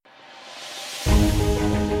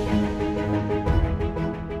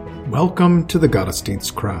Welcome to the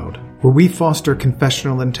Gottesdienst crowd, where we foster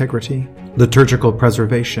confessional integrity, liturgical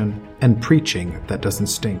preservation, and preaching that doesn't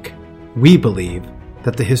stink. We believe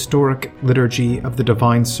that the historic liturgy of the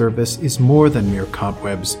divine service is more than mere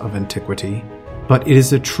cobwebs of antiquity, but it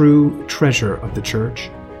is a true treasure of the Church,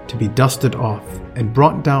 to be dusted off and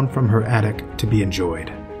brought down from her attic to be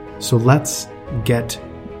enjoyed. So let's get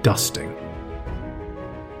dusting.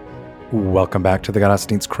 Welcome back to the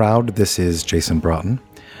Gottesdienst crowd. This is Jason Broughton.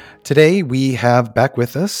 Today we have back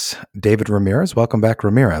with us David Ramirez. Welcome back,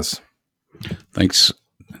 Ramirez. Thanks.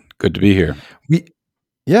 Good to be here.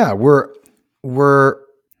 We're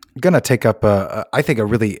going to take up I think a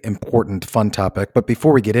really important, fun topic. But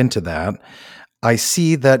before we get into that, I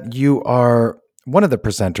see that you are one of the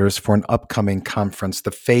presenters for an upcoming conference,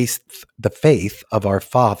 the faith of our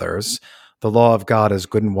fathers, the law of God is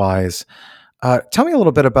good and wise. Tell me a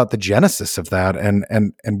little bit about the genesis of that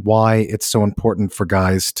and why it's so important for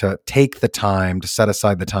guys to take the time, to set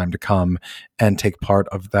aside the time to come and take part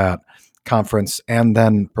of that conference, and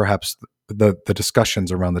then perhaps the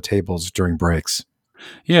discussions around the tables during breaks.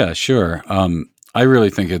 Yeah, sure. I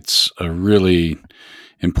really think it's a really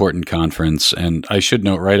important conference, and I should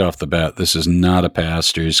note right off the bat, this is not a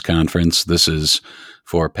pastor's conference. This is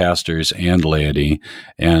for pastors and laity,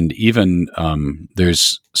 and even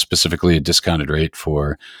there's specifically a discounted rate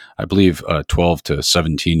for, I believe, 12 to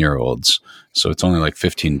 17-year-olds. So it's only like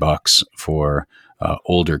 $15 for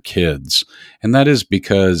older kids, and that is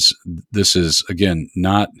because this is, again,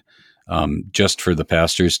 not just for the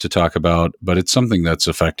pastors to talk about, but it's something that's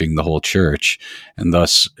affecting the whole church, and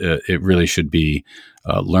thus it really should be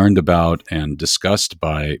learned about and discussed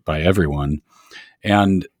by everyone.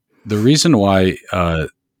 And the reason why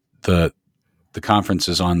the conference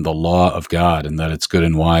is on the law of God and that it's good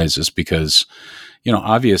and wise is because,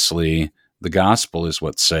 obviously the gospel is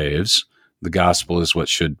what saves. The gospel is what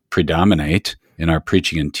should predominate in our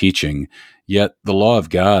preaching and teaching. Yet the law of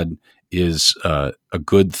God is a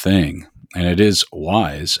good thing, and it is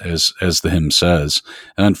wise, as the hymn says.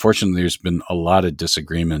 And unfortunately, there's been a lot of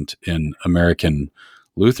disagreement in American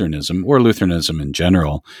Lutheranism, or Lutheranism in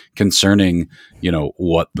general, concerning,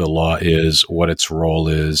 what the law is, what its role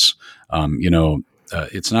is.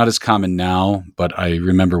 It's not as common now, but I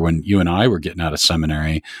remember when you and I were getting out of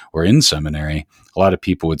seminary or in seminary, a lot of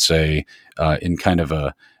people would say, in kind of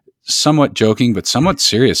a somewhat joking but somewhat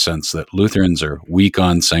serious sense, that Lutherans are weak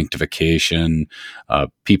on sanctification.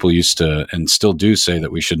 People used to, and still do, say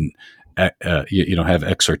that we shouldn't, have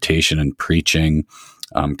exhortation and preaching.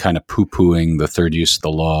 Kind of poo-pooing the third use of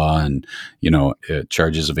the law and,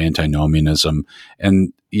 charges of antinomianism.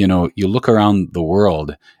 And, you look around the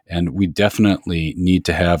world, and we definitely need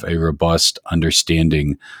to have a robust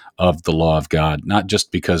understanding of the law of God, not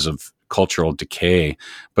just because of cultural decay,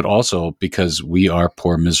 but also because we are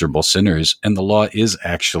poor, miserable sinners, and the law is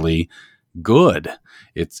actually good.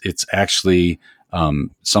 It's actually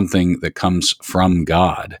something that comes from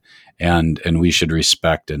God. And we should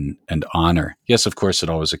respect and honor. Yes, of course, it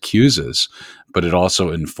always accuses, but it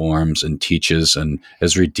also informs and teaches. And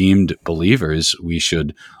as redeemed believers, we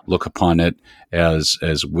should look upon it as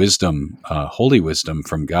wisdom, holy wisdom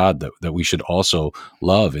from God that we should also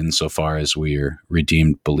love insofar as we are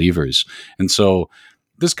redeemed believers. And so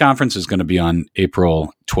this conference is going to be on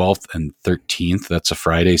April 12th and 13th. That's a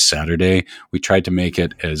Friday, Saturday. We tried to make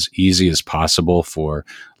it as easy as possible for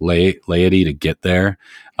laity to get there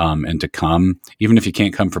and to come. Even if you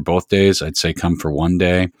can't come for both days, I'd say come for one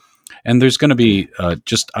day. And there's going to be I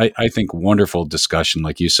think, wonderful discussion,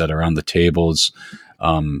 like you said, around the tables,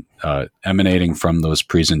 emanating from those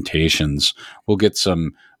presentations. We'll get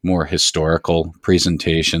some more historical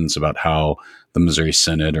presentations about how the Missouri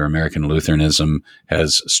Synod or American Lutheranism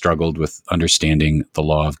has struggled with understanding the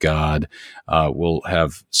law of God. We'll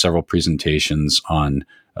have several presentations on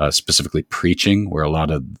specifically preaching, where a lot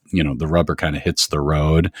of, the rubber kind of hits the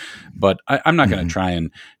road. But I'm not going to try and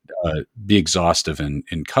be exhaustive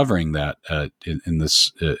in covering that in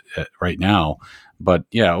this right now. But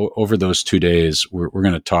yeah, over those 2 days, we're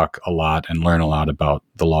going to talk a lot and learn a lot about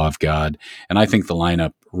the law of God. And I think the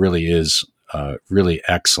lineup really is really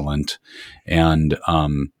excellent. And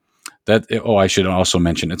I should also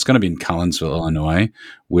mention, it's going to be in Collinsville, Illinois,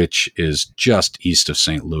 which is just east of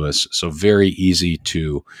St. Louis. So very easy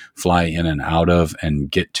to fly in and out of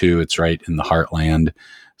and get to. It's right in the heartland.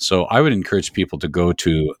 So I would encourage people to go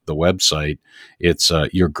to the website. It's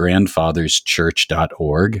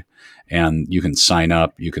yourgrandfatherschurch.org. And you can sign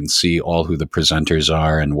up. You can see all who the presenters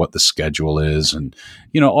are and what the schedule is. And,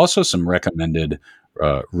 also some recommended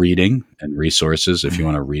reading and resources if you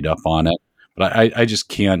want to read up on it. But I just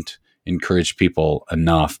can't encourage people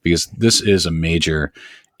enough, because this is a major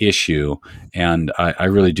issue, and I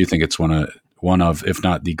really do think it's one of, if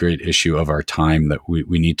not the great issue of our time that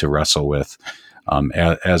we need to wrestle with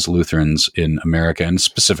as Lutherans in America, and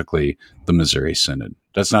specifically the Missouri Synod.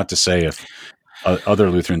 That's not to say if other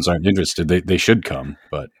Lutherans aren't interested, they should come,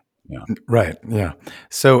 but yeah. Right, yeah.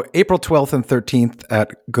 So April 12th and 13th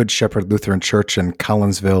at Good Shepherd Lutheran Church in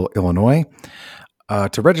Collinsville, Illinois.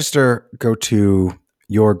 To register, go to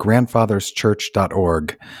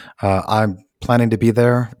yourgrandfatherschurch.org. I'm planning to be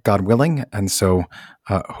there, God willing, and so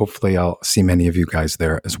hopefully I'll see many of you guys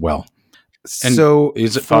there as well. And so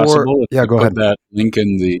is it possible to go ahead. That link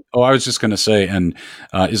in the I was just going to say, and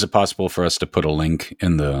is it possible for us to put a link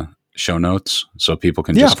in the show notes so people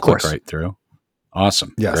can just click right through?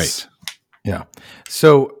 Awesome. Yes. Great. Yeah.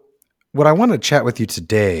 So what I want to chat with you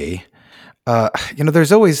today,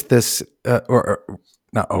 there's always this, or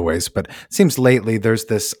not always, but it seems lately there's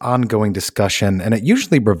this ongoing discussion, and it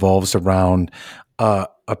usually revolves around a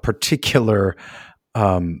particular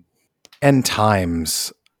end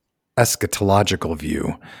times eschatological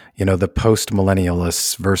view, the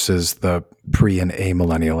post-millennialists versus the pre- and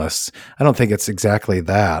amillennialists. I don't think it's exactly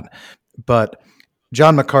that, but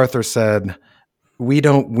John MacArthur said, "We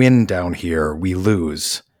don't win down here, we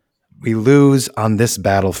lose. We lose on this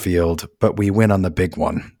battlefield, but we win on the big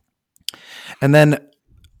one." And then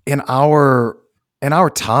in our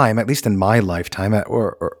time, at least in my lifetime,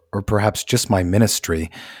 or perhaps just my ministry,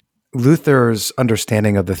 Luther's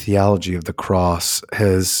understanding of the theology of the cross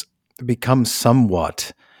has become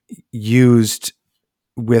somewhat used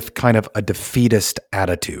with kind of a defeatist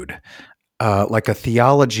attitude, like a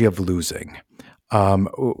theology of losing.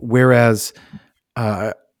 Whereas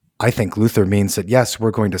I think Luther means that, yes,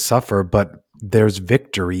 we're going to suffer, but there's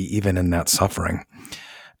victory even in that suffering.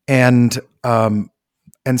 And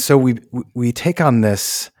so we take on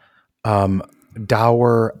this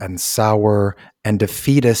dour and sour and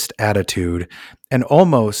defeatist attitude and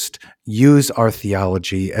almost use our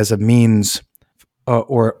theology as a means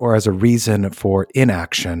or as a reason for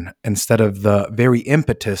inaction instead of the very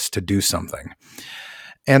impetus to do something.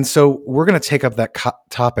 And so we're going to take up that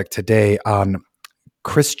topic today on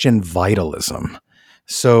Christian vitalism.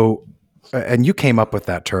 So, and you came up with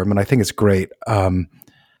that term, and I think it's great.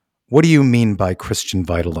 What do you mean by Christian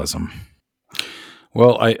vitalism?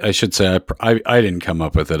 Well, I should say I didn't come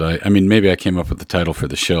up with it. I mean, maybe I came up with the title for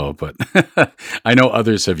the show, but I know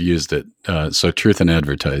others have used it. So truth in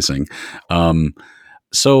advertising.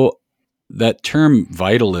 So that term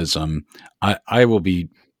vitalism, I will be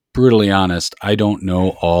brutally honest, I don't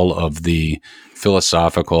know all of the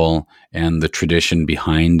philosophical and the tradition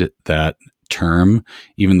behind that term,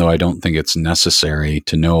 even though I don't think it's necessary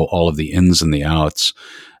to know all of the ins and the outs.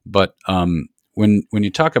 But when you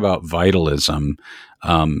talk about vitalism,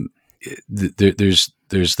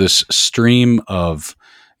 there's this stream of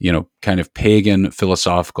kind of pagan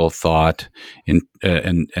philosophical thought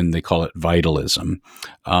and they call it vitalism.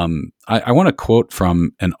 I want to quote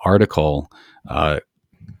from an article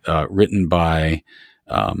written by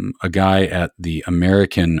a guy at the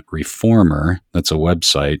American Reformer. That's a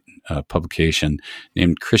website publication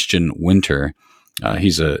named Christian Winter.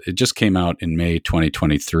 It just came out in May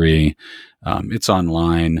 2023. It's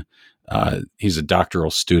online. He's a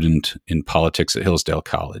doctoral student in politics at Hillsdale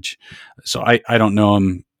College. So I don't know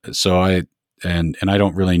him. So I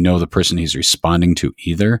don't really know the person he's responding to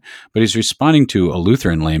either, but he's responding to a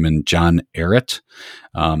Lutheran layman, John Ehret.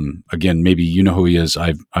 Again, maybe you know who he is.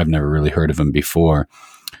 I've never really heard of him before,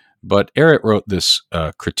 but Ehret wrote this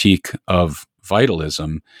critique of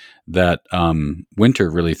vitalism that Winter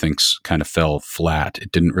really thinks kind of fell flat.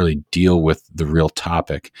 It didn't really deal with the real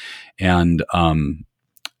topic. And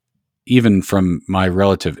even from my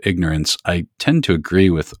relative ignorance, I tend to agree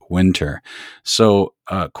with Winter. So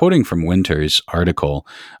quoting from Winter's article,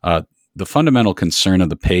 the fundamental concern of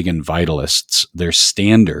the pagan vitalists, their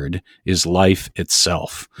standard is life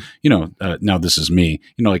itself. Now this is me,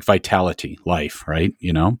 like vitality, life, right?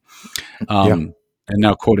 And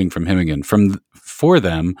now quoting from him again, for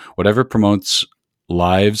them, whatever promotes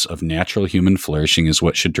lives of natural human flourishing is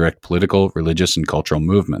what should direct political, religious, and cultural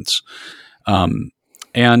movements.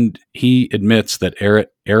 And he admits that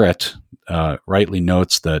Ehret rightly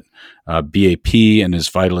notes that BAP and his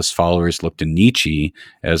vitalist followers looked to Nietzsche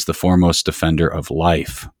as the foremost defender of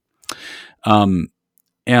life.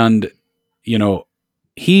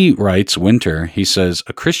 He writes, Winter, he says,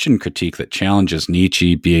 a Christian critique that challenges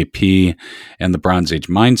Nietzsche, BAP, and the Bronze Age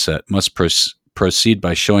mindset must proceed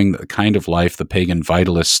by showing that the kind of life the pagan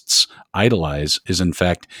vitalists idolize is in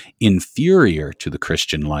fact inferior to the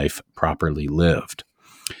Christian life properly lived.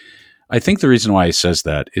 I think the reason why he says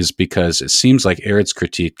that is because it seems like Ehret's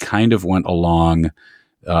critique kind of went along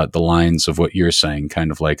the lines of what you're saying,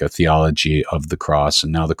 kind of like a theology of the cross.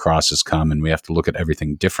 And now the cross has come and we have to look at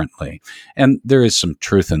everything differently. And there is some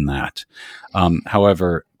truth in that.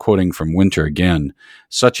 However, quoting from Winter again,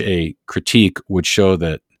 such a critique would show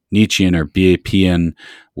that Nietzschean or BAPian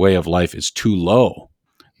way of life is too low.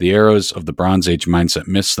 The arrows of the Bronze Age mindset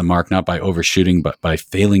miss the mark not by overshooting, but by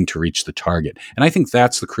failing to reach the target. And I think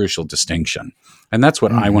that's the crucial distinction. And that's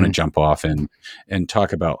what I want to jump off in and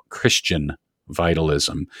talk about Christian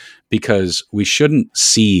vitalism, because we shouldn't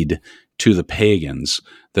cede to the pagans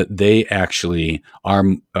that they actually are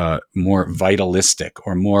more vitalistic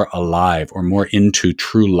or more alive or more into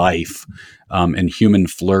true life and human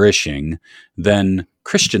flourishing than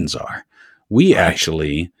Christians are. We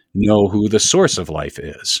actually know who the source of life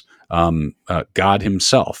is, God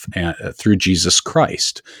himself, through Jesus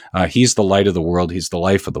Christ. He's the light of the world. He's the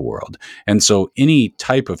life of the world. And so any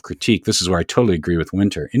type of critique, this is where I totally agree with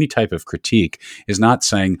Winter, any type of critique is not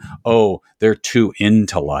saying, oh, they're too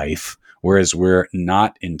into life, whereas we're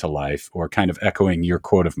not into life, or kind of echoing your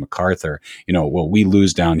quote of MacArthur, well, we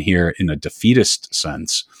lose down here in a defeatist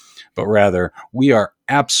sense, but rather we are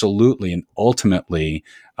absolutely and ultimately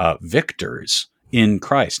victors in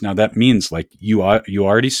Christ. Now that means, like you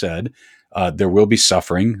already said, there will be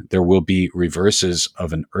suffering, there will be reverses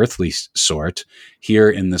of an earthly sort here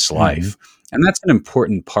in this life, and that's an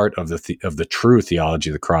important part of the true theology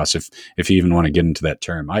of the cross. If you even want to get into that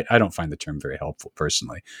term, I don't find the term very helpful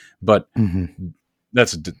personally, but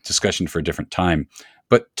that's a discussion for a different time.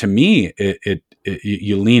 But to me,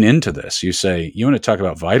 you lean into this. You say, you want to talk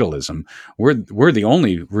about vitalism. We're the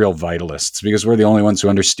only real vitalists because we're the only ones who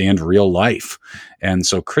understand real life. And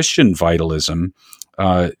so Christian vitalism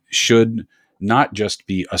should not just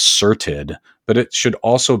be asserted, but it should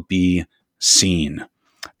also be seen.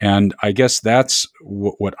 And I guess that's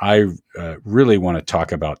what I really want to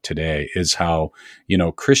talk about today, is how,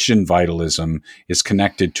 Christian vitalism is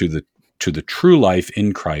connected to the true life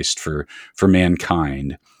in Christ for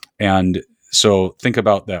mankind. And so think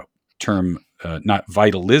about that term, not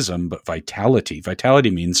vitalism, but vitality.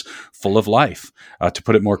 Vitality means full of life. To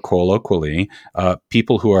put it more colloquially,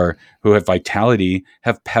 people who have vitality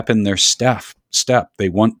have pep in their step. They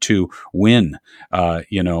want to win,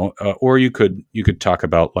 or you could talk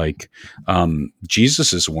about like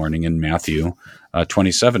Jesus's warning in Matthew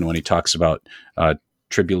 27 when he talks about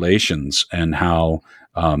tribulations and how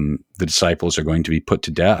the disciples are going to be put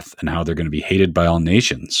to death and how they're going to be hated by all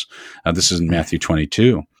nations. This is in Matthew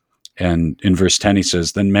 22. And in verse 10, he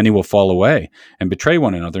says, then many will fall away and betray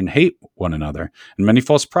one another and hate one another. And many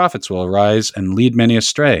false prophets will arise and lead many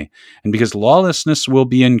astray. And because lawlessness will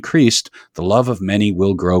be increased, the love of many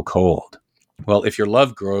will grow cold. Well, if your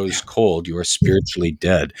love grows cold, you are spiritually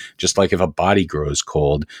dead. Just like if a body grows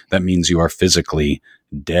cold, that means you are physically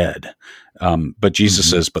dead. But Jesus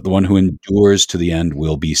says, but the one who endures to the end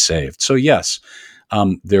will be saved. So yes,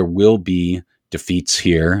 there will be defeats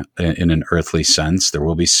here in an earthly sense. There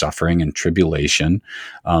will be suffering and tribulation.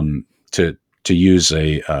 To use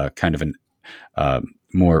a kind of an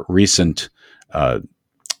more recent,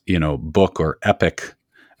 book or epic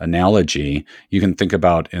analogy, you can think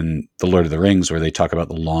about in The Lord of the Rings, where they talk about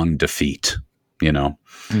the long defeat. But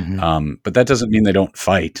that doesn't mean they don't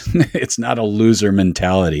fight. It's not a loser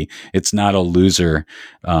mentality. It's not a loser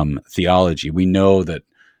theology. We know that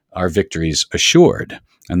our victory is assured,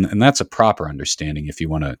 and that's a proper understanding if you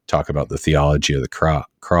want to talk about the theology of the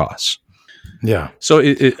cross. Yeah. So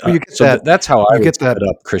that's how I would set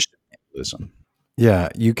up Christianism. Yeah,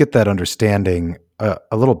 you get that understanding a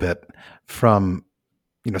little bit from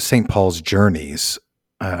St. Paul's journeys.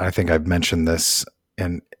 I think I've mentioned this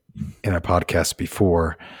in a podcast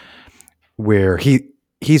before, where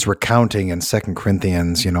he's recounting in 2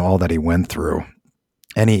 Corinthians, all that he went through.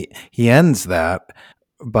 And he ends that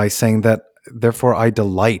by saying that, therefore I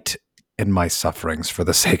delight in my sufferings for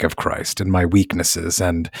the sake of Christ, in my weaknesses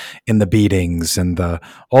and in the beatings and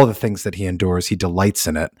all the things that he endures, he delights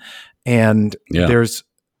in it. And there's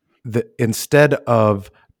instead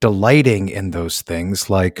of delighting in those things,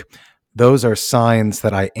 like those are signs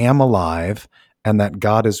that I am alive and that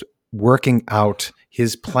God is working out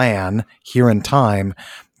his plan here in time,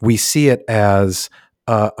 we see it as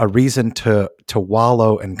a reason to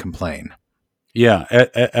wallow and complain. Yeah,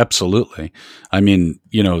 absolutely. I mean,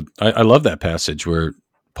 I love that passage where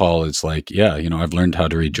Paul is like, I've learned how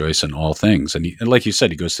to rejoice in all things. And like you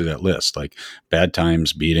said, he goes through that list, like bad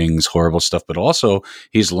times, beatings, horrible stuff, but also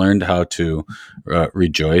he's learned how to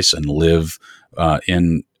rejoice and live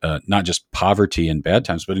in not just poverty and bad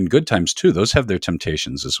times, but in good times too. Those have their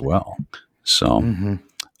temptations as well. So,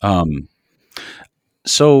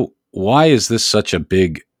 so why is this such a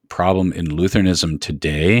big problem in Lutheranism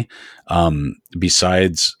today,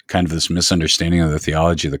 besides kind of this misunderstanding of the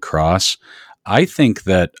theology of the cross, I think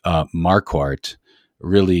that Marquardt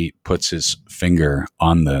really puts his finger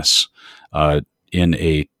on this in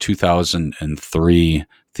a 2003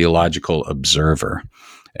 Theological Observer.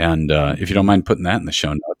 And if you don't mind putting that in the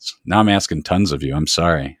show notes. Now I'm asking tons of you. I'm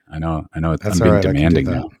sorry. I know I'm being demanding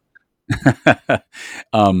now.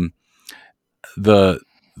 The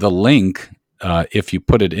link, if you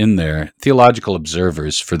put it in there, Theological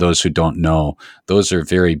Observers, for those who don't know, those are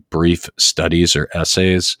very brief studies or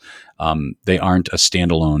essays. They aren't a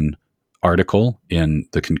standalone article in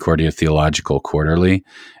the Concordia Theological Quarterly.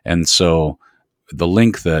 And so the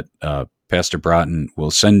link that Pastor Broughton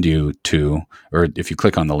will send you to, or if you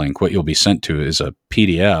click on the link, what you'll be sent to is a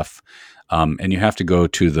PDF, and you have to go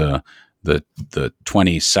to the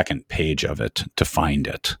 22nd page of it to find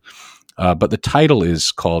it. But the title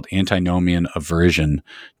is called Antinomian Aversion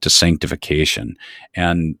to Sanctification.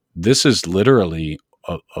 And this is literally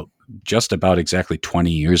just about exactly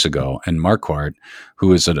 20 years ago. And Marquardt,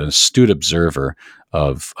 who is an astute observer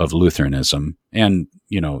of Lutheranism and,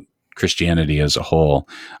 Christianity as a whole,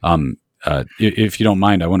 if you don't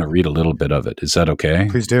mind, I want to read a little bit of it. Is that okay?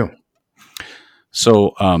 Please do.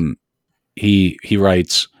 So he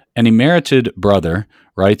writes, an emerited brother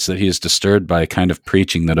writes that he is disturbed by a kind of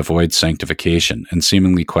preaching that avoids sanctification and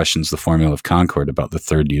seemingly questions the formula of Concord about the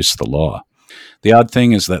third use of the law. The odd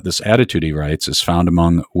thing is that this attitude, he writes, is found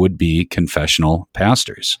among would-be confessional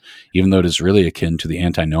pastors, even though it is really akin to the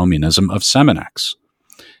antinomianism of Semenex.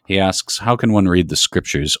 He asks, how can one read the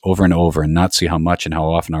scriptures over and over and not see how much and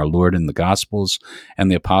how often our Lord in the Gospels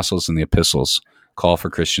and the Apostles and the Epistles call for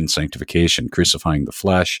Christian sanctification, crucifying the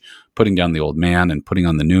flesh, putting down the old man and putting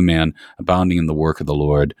on the new man, abounding in the work of the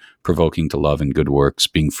Lord, provoking to love and good works,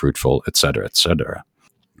 being fruitful, etc., etc.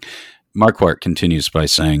 Marquardt continues by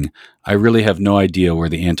saying, I really have no idea where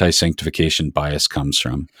the anti-sanctification bias comes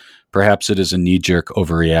from. Perhaps it is a knee-jerk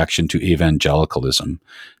overreaction to evangelicalism.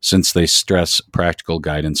 Since they stress practical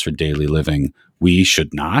guidance for daily living, we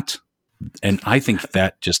should not. And I think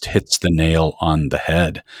that just hits the nail on the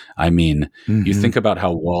head. I mean, you think about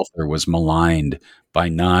how Walther was maligned by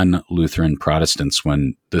non-Lutheran Protestants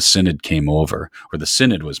when the synod came over, or the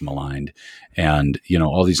synod was maligned. And,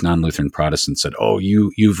 all these non-Lutheran Protestants said, oh,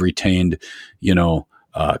 you've retained,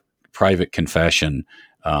 private confession.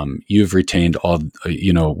 You've retained all,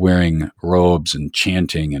 wearing robes and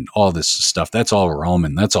chanting and all this stuff. That's all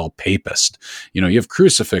Roman. That's all papist. You have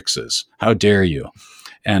crucifixes. How dare you?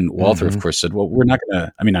 And Walther, of course, said, well, we're not going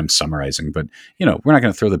to, I'm summarizing, but, we're not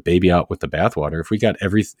going to throw the baby out with the bathwater. If we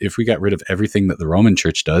got rid of everything that the Roman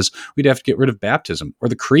Church does, we'd have to get rid of baptism or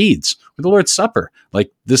the creeds or the Lord's Supper.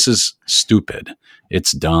 Like, this is stupid.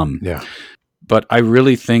 It's dumb. Yeah. But I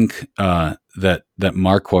really think that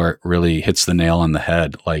Marquardt really hits the nail on the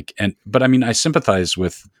head. But I sympathize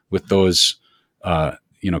with those,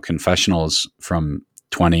 confessionals from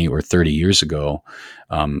 20 or 30 years ago,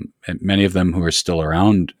 and many of them who are still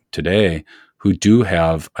around today, who do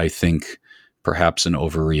have, I think, perhaps an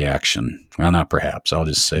overreaction. Well, not perhaps. I'll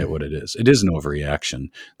just say it what it is. It is an overreaction,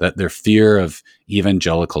 that their fear of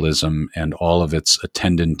evangelicalism and all of its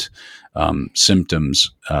attendant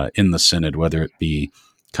symptoms in the synod, whether it be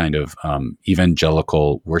kind of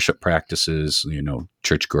evangelical worship practices,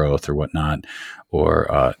 church growth or whatnot,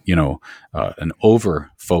 or, an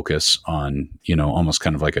over focus on, almost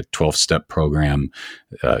kind of like a 12-step program,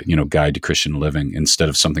 guide to Christian living instead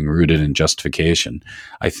of something rooted in justification.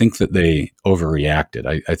 I think that they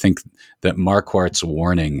overreacted. I think that Marquardt's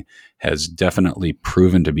warning has definitely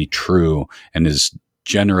proven to be true and is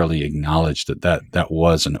generally acknowledged that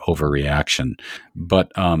was an overreaction.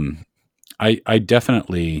 But I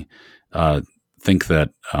definitely think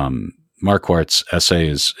that Marquardt's essay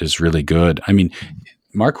is really good.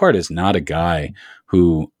 Marquardt is not a guy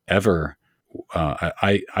who ever.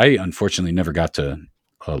 I unfortunately never got to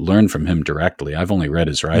learn from him directly. I've only read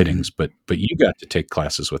his writings, but you got to take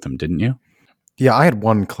classes with him, didn't you? Yeah, I had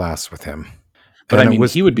one class with him. But it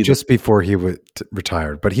was he would be just before he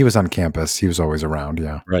retired. But he was on campus. He was always around.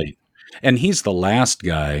 Yeah, right. And he's the last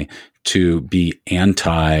guy to be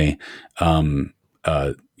anti,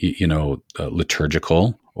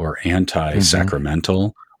 liturgical or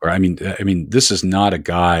anti-sacramental. Or this is not a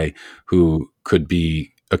guy who could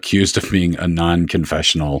be accused of being a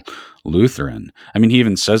non-confessional Lutheran. He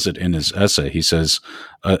even says it in his essay. He says,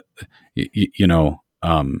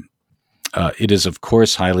 It is, of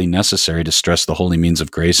course, highly necessary to stress the holy means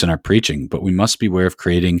of grace in our preaching, but we must beware of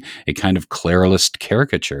creating a kind of clericalist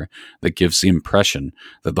caricature that gives the impression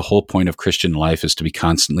that the whole point of Christian life is to be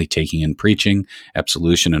constantly taking in preaching,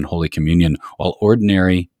 absolution, and Holy Communion, while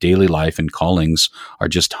ordinary daily life and callings are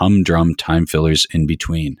just humdrum time fillers in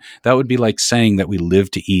between. That would be like saying that we live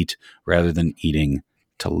to eat rather than eating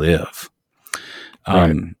to live.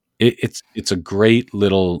 Right. It's a great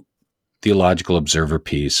little theological observer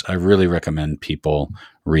piece. I really recommend people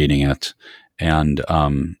reading it. And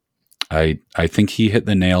I think he hit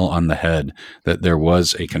the nail on the head that there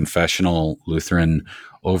was a confessional Lutheran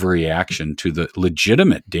overreaction to the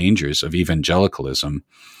legitimate dangers of evangelicalism.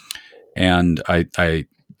 And I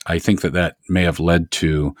think that may have led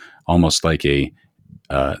to almost like a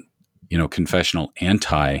confessional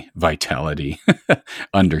anti-vitality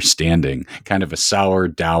understanding, kind of a sour,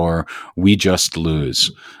 dour, we just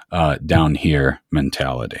lose down here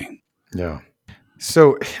mentality. Yeah.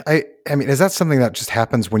 So, I mean, is that something that just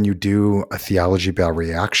happens when you do a theology about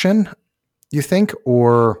reaction, you think?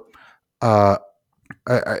 Or, I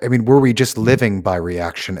mean, were we just living by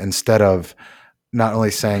reaction instead of not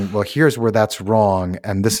only saying, well, here's where that's wrong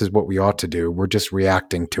and this is what we ought to do? We're just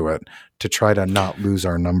reacting to it to try to not lose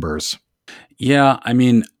our numbers. Yeah, I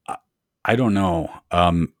mean, I don't know.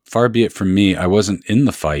 Far be it from me. I wasn't in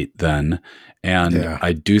the fight then. And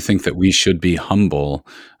I do think that we should be humble,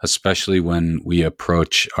 especially when we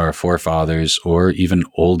approach our forefathers or even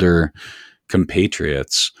older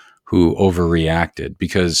compatriots who overreacted,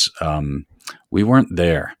 because we weren't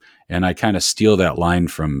there. And I kind of steal that line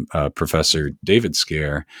from Professor David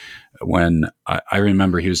Scare when I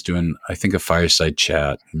remember he was doing, I think, a fireside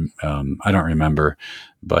chat. I don't remember,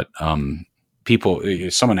 but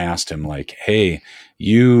someone asked him, like, hey,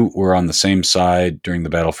 you were on the same side during the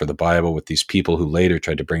battle for the Bible with these people who later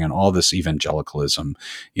tried to bring in all this evangelicalism.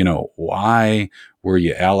 Why were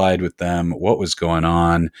you allied with them? What was going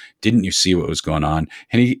on? Didn't you see what was going on?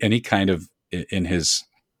 And he kind of, in his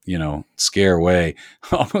scare way,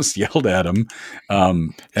 almost yelled at him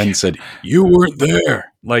and said, you weren't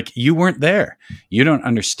there. Like, you weren't there. You don't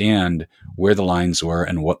understand where the lines were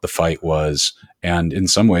and what the fight was. And in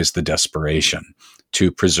some ways, the desperation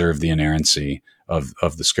to preserve the inerrancy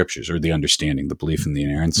of the scriptures, or the understanding, the belief in the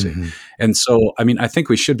inerrancy. Mm-hmm. And so, I mean, I think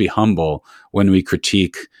we should be humble when we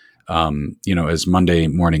critique, as Monday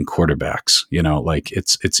morning quarterbacks, like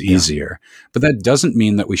it's easier, but that doesn't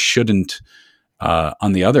mean that we shouldn't,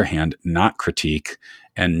 on the other hand, not critique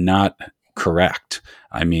and not correct.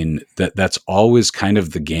 I mean, that's always kind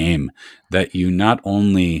of the game, that you not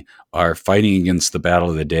only are fighting against the battle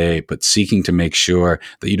of the day, but seeking to make sure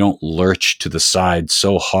that you don't lurch to the side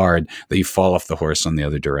so hard that you fall off the horse on the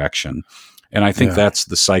other direction. And I think that's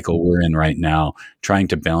the cycle we're in right now, trying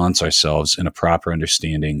to balance ourselves in a proper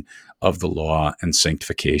understanding of the law and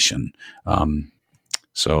sanctification.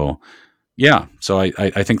 So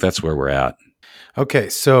I think that's where we're at. Okay,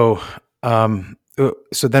 so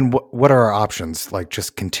then what are our options? Like,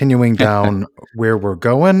 just continuing down where we're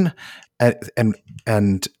going,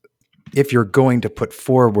 and if you're going to put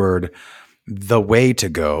forward the way to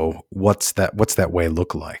go, what's that way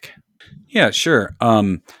look like? Yeah, sure.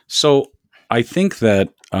 So I think that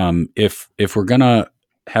if we're gonna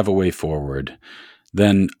have a way forward,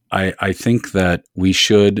 then I think that we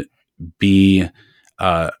should be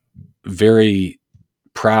very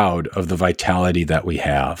proud of the vitality that we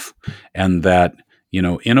have, and that,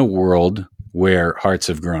 in a world where hearts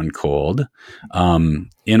have grown cold,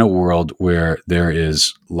 in a world where there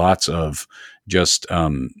is lots of just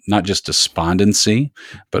not just despondency,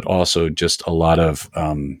 but also just a lot of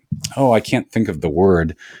I can't think of the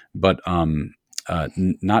word, but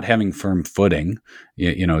not having firm footing,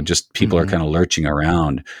 just people are kind of lurching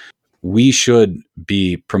around. We should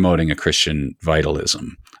be promoting a Christian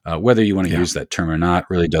vitalism. Whether you want to use that term or not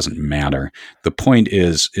really doesn't matter. The point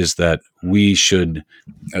is that we should,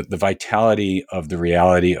 the vitality of the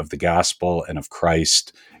reality of the gospel and of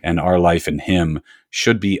Christ and our life in Him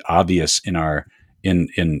should be obvious in our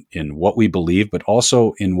in what we believe, but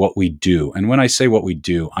also in what we do. And when I say what we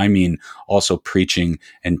do, I mean also preaching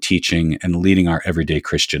and teaching and leading our everyday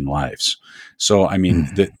Christian lives. So, I mean,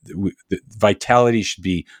 the vitality should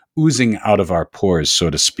be oozing out of our pores, so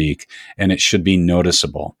to speak, and it should be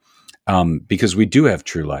noticeable, because we do have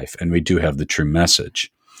true life and we do have the true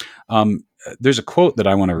message. There's a quote that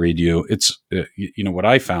I want to read you. It's, what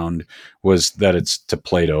I found was that it's to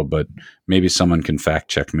Plato, but maybe someone can fact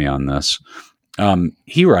check me on this.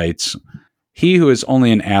 He writes, "He who is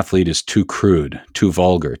only an athlete is too crude, too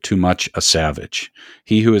vulgar, too much a savage.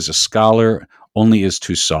 He who is a scholar only is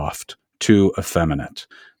too soft, too effeminate.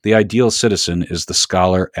 The ideal citizen is the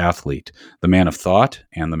scholar athlete, the man of thought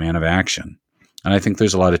and the man of action. And I think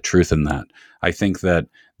there's a lot of truth in that. I think that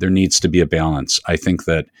there needs to be a balance. I think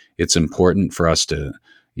that it's important for us to,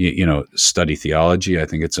 study theology. I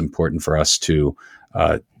think it's important for us to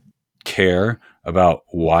care about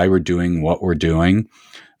why we're doing what we're doing.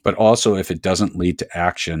 But also, if it doesn't lead to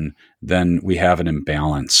action, then we have an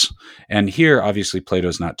imbalance. And here, obviously,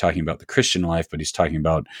 Plato's not talking about the Christian life, but he's talking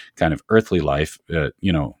about kind of earthly life, the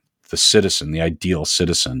citizen, the ideal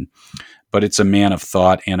citizen. But it's a man of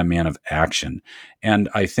thought and a man of action. And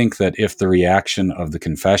I think that if the reaction of the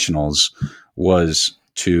confessionals was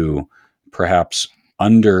to perhaps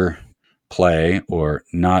underplay or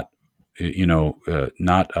not, I'll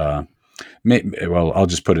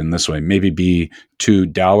just put it in this way, maybe be too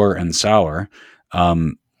dour and sour,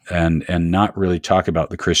 and not really talk about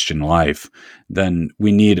the Christian life, then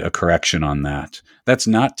we need a correction on that. That's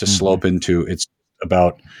not to slope into it's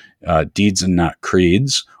about deeds and not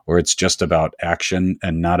creeds, or it's just about action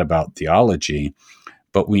and not about theology.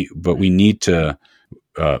 But we need to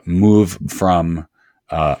move from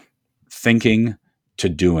thinking to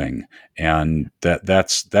doing, and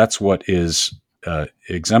that's what is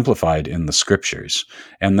exemplified in the scriptures,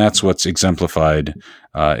 and that's what's exemplified,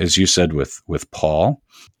 as you said, with Paul.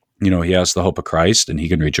 He has the hope of Christ, and he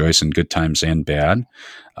can rejoice in good times and bad,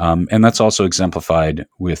 and that's also exemplified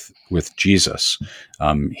with Jesus.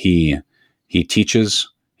 He teaches,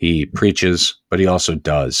 he preaches, but he also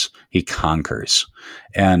does. He conquers,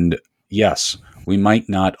 and yes, we might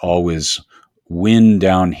not always win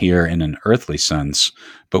down here in an earthly sense,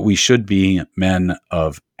 but we should be men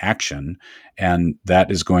of action, and that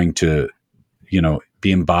is going to,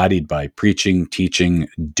 be embodied by preaching, teaching,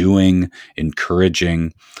 doing,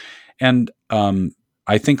 encouraging. And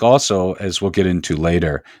I think also, as we'll get into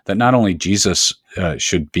later, that not only Jesus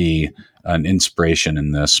should be an inspiration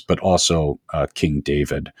in this, but also King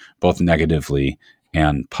David, both negatively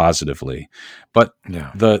and positively. But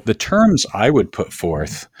the terms I would put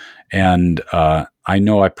forth, and I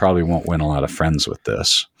know I probably won't win a lot of friends with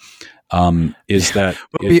this, is that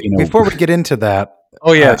before we get into that,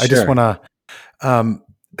 sure. I just want to.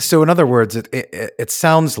 So, in other words, it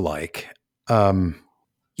sounds like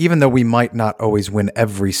even though we might not always win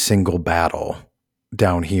every single battle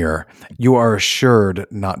down here, you are assured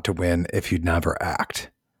not to win if you never act.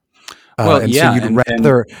 So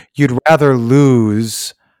you'd rather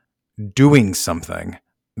lose doing something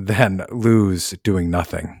than lose doing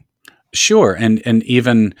nothing. Sure, and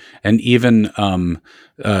even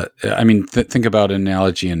think about an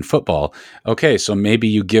analogy in football. Okay, so maybe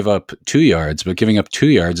you give up 2 yards, but giving up 2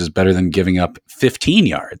 yards is better than giving up 15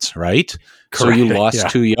 yards, right? Correct. So you lost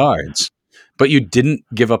 2 yards, but you didn't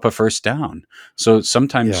give up a first down. So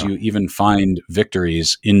sometimes you even find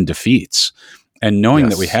victories in defeats. And knowing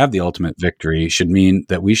that we have the ultimate victory should mean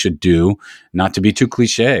that we should do, not to be too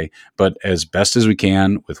cliche, but as best as we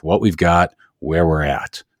can with what we've got, where we're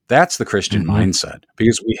at. That's the Christian mindset,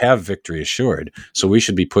 because we have victory assured. So we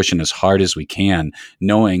should be pushing as hard as we can,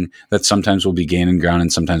 knowing that sometimes we'll be gaining ground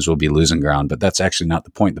and sometimes we'll be losing ground. But that's actually not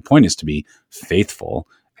the point. The point is to be faithful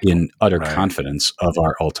in utter confidence of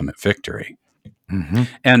our ultimate victory. Mm-hmm.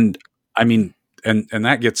 And I mean, and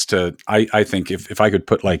that gets to, I think if I could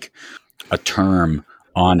put like a term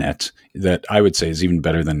on it that I would say is even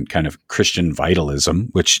better than kind of Christian vitalism,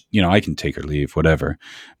 which, I can take or leave, whatever.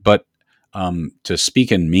 But to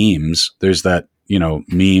speak in memes, there's that,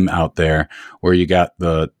 meme out there where you got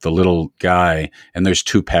the little guy and there's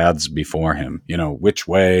 2 paths before him, which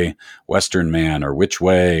way Western man or which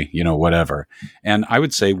way, whatever. And I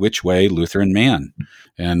would say which way Lutheran man.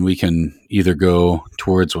 And we can either go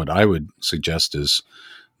towards what I would suggest is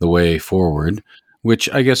the way forward, which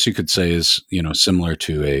I guess you could say is, similar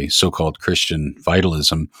to a so-called Christian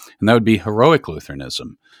vitalism. And that would be heroic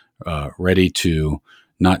Lutheranism, ready to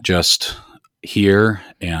not just hear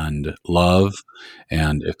and love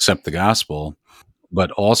and accept the gospel,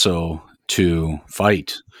 but also to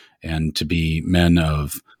fight and to be men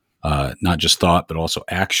of not just thought, but also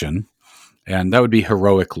action. And that would be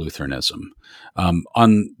heroic Lutheranism.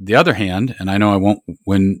 On the other hand, and I know I won't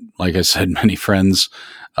win, like I said, many friends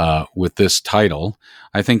with this title,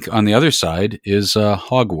 I think on the other side is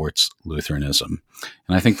Hogwarts Lutheranism.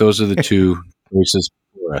 And I think those are the two choices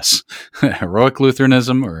for us. Heroic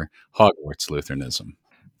Lutheranism or Hogwarts Lutheranism.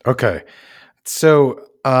 Okay. So,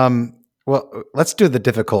 well, let's do the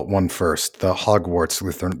difficult one first, the Hogwarts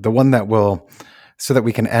Lutheran, the one that will, so that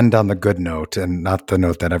we can end on the good note and not the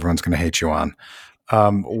note that everyone's going to hate you on.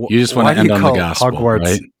 You just want to end on the gospel,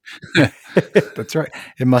 Hogwarts, right? That's right.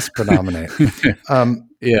 It must predominate.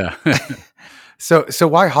 Yeah. So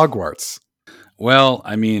why Hogwarts? Well,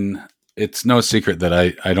 I mean, it's no secret that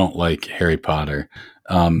I don't like Harry Potter.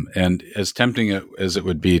 And as tempting as it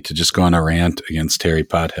would be to just go on a rant against Harry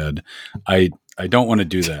Pothead, I don't want to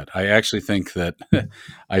do that. I actually think that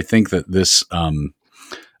I think that this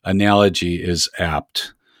analogy is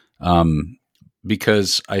apt,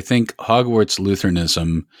 because I think Hogwarts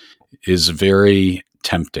Lutheranism is very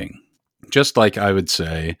tempting. Just like I would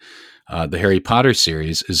say the Harry Potter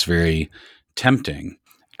series is very tempting,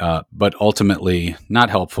 but ultimately not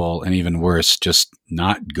helpful, and even worse, just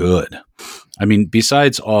not good. I mean,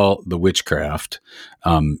 besides all the witchcraft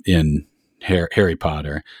in Harry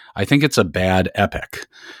Potter, I think it's a bad epic,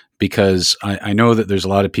 because I know that there's a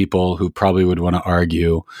lot of people who probably would want to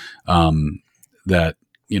argue that,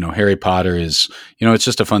 Harry Potter is, it's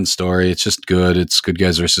just a fun story. It's just good. It's good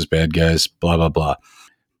guys versus bad guys, blah, blah, blah.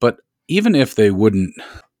 But even if they wouldn't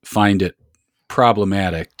find it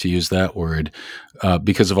problematic, to use that word,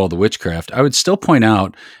 because of all the witchcraft, I would still point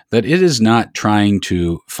out that it is not trying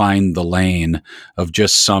to find the lane of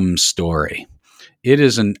just some story. It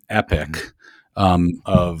is an epic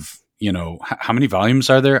of, how many volumes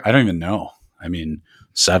are there? I don't even know. I mean,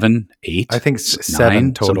 7, 8? I think 7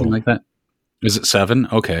 9, total. something like that. Is it 7?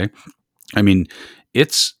 Okay. I mean,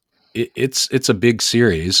 it's a big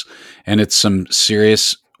series, and it's some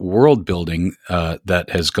serious world building that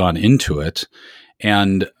has gone into it,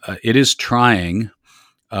 and it is trying.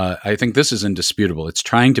 I think this is indisputable. It's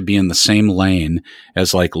trying to be in the same lane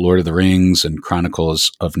as like Lord of the Rings and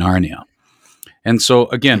Chronicles of Narnia. And so,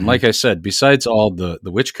 again, like I said, besides all the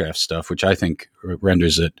witchcraft stuff, which I think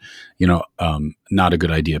renders it, not a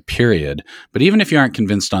good idea, period. But even if you aren't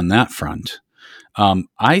convinced on that front,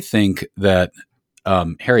 I think that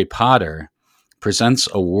Harry Potter presents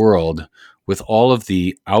a world with all of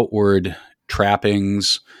the outward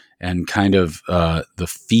trappings and kind of the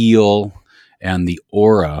feel and the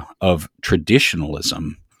aura of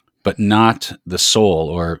traditionalism, but not the soul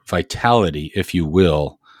or vitality, if you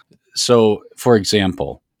will. So, for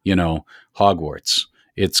example, Hogwarts,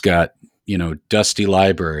 it's got, dusty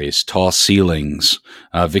libraries, tall ceilings,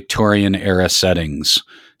 Victorian era settings,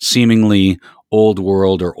 seemingly old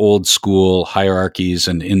world or old school hierarchies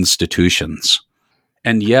and institutions.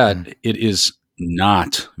 And yet it is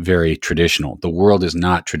not very traditional. The world is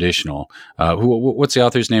not traditional. What's the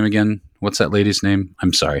author's name again? What's that lady's name?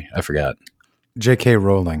 I'm sorry, I forgot. J.K.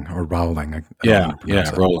 Rowling or Rowling. I Yeah,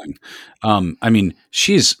 Rowling. I mean,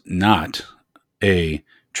 she's not a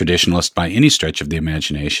traditionalist by any stretch of the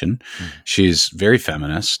imagination. She's very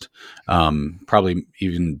feminist, probably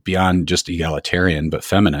even beyond just egalitarian, but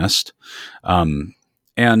feminist. And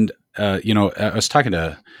I was talking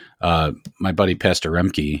to my buddy Pastor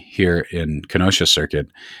Remke here in Kenosha Circuit,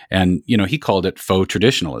 and he called it faux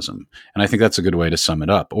traditionalism, and I think that's a good way to sum it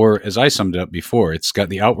up. Or as I summed it up before, it's got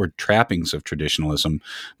the outward trappings of traditionalism,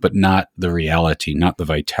 but not the reality, not the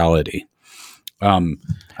vitality. I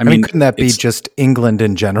mean, couldn't that be just England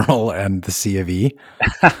in general and the C of E?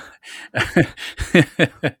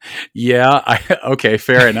 Yeah. Okay.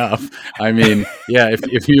 Fair enough. I mean, yeah.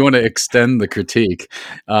 If you want to extend the critique,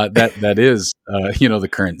 that is, the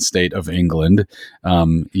current state of England,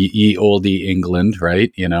 ye olde England,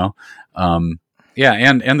 right? Yeah,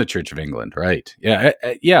 and the Church of England, right? Yeah,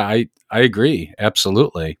 I agree,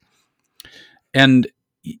 absolutely. And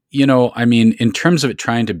I mean, in terms of it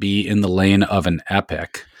trying to be in the lane of an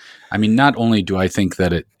epic, I mean, not only do I think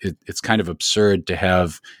that it's kind of absurd to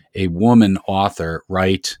have a woman author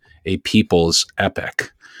write a people's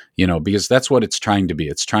epic, because that's what it's trying to be.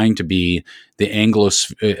 It's trying to be an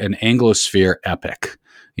Anglosphere epic,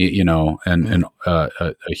 and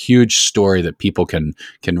a huge story that people can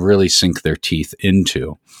really sink their teeth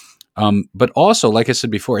into. But also, like I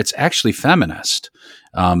said before, it's actually feminist.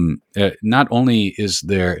 Not only is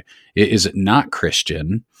it not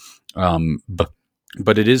Christian,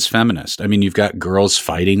 but it is feminist. I mean, you've got girls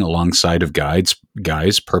fighting alongside of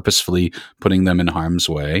guys purposefully putting them in harm's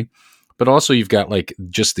way. But also you've got like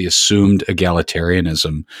just the assumed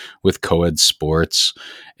egalitarianism with co-ed sports.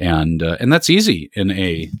 And that's easy in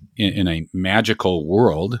a magical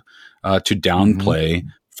world to downplay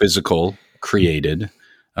physical created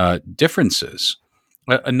differences.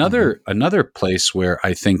 Another place where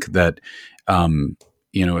I think that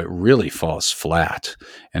it really falls flat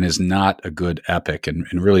and is not a good epic, and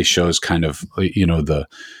really shows kind of the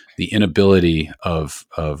inability of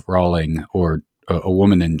Rowling or a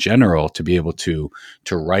woman in general to be able to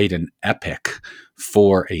write an epic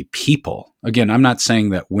for a people. Again, I'm not saying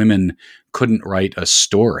that women couldn't write a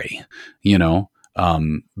story,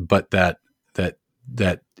 but that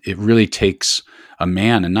it really takes a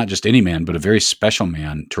man, and not just any man, but a very special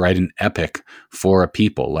man, to write an epic for a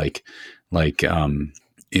people, like like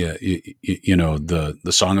the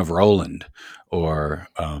Song of Roland, or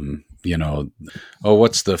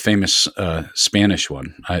what's the famous Spanish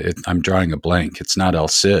one? I'm drawing a blank. It's not El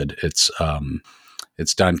Cid. It's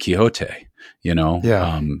Don Quixote.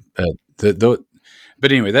 Yeah.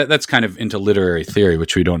 But anyway, that's kind of into literary theory,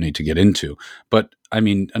 which we don't need to get into. But I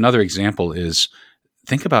mean, another example is,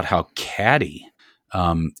 think about how catty,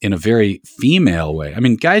 in a very female way. I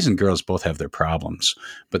mean, guys and girls both have their problems,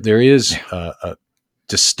 but there is a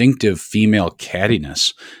distinctive female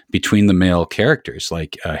cattiness between the male characters,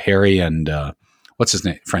 like Harry and what's his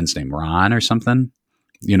friend's name, Ron or something.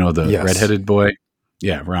 The redheaded boy.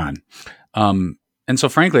 Yeah, Ron. And so,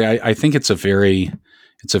 frankly, I think it's a very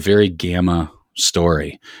Gamma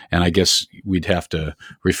story, and I guess we'd have to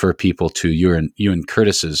refer people to you and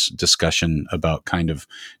Curtis's discussion about kind of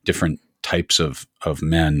different types of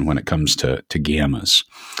men when it comes to Gammas.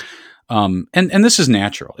 And this is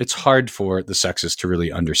natural. It's hard for the sexes to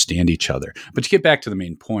really understand each other. But to get back to the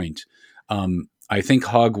main point, I think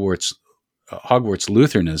Hogwarts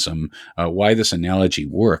Lutheranism, why this analogy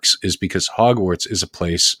works is because Hogwarts is a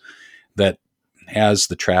place that has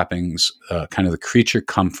the trappings, kind of the creature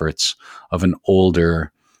comforts of an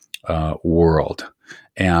older world.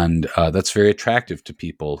 And that's very attractive to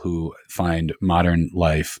people who find modern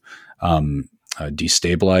life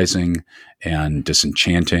destabilizing and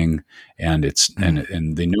disenchanting, and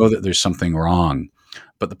and they know that there's something wrong.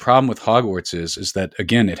 But the problem with Hogwarts is that,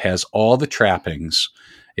 again, it has all the trappings.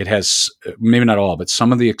 It has, maybe not all, but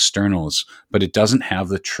some of the externals, but it doesn't have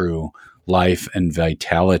the true life and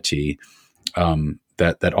vitality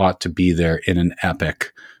that ought to be there in an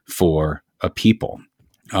epic for a people.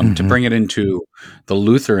 To bring it into the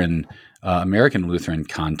Lutheran, American Lutheran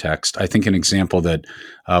context, I think an example that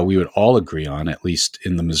we would all agree on, at least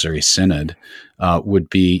in the Missouri Synod, would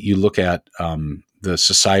be, you look at the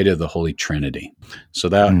Society of the Holy Trinity. So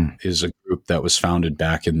that is a group that was founded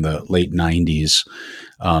back in the late 90s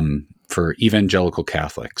for evangelical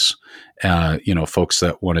Catholics, folks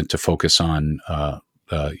that wanted to focus on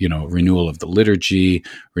renewal of the liturgy,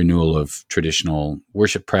 renewal of traditional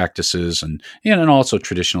worship practices, and also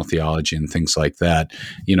traditional theology and things like that.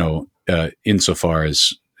 Insofar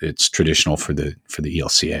as it's traditional for the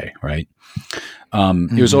ELCA, right?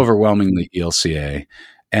 It was overwhelmingly ELCA,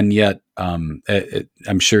 and yet I'm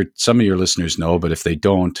sure some of your listeners know, but if they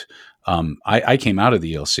don't, I came out of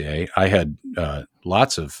the ELCA. I had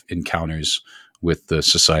lots of encounters with the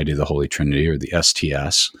Society of the Holy Trinity, or the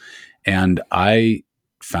STS, and I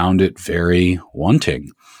found it very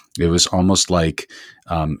wanting. It was almost like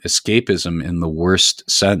escapism in the worst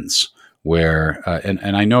sense, where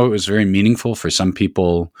and I know it was very meaningful for some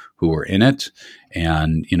people who were in it,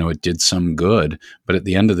 and it did some good. But at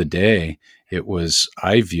the end of the day,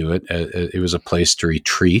 I view it as it was a place to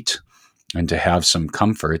retreat and to have some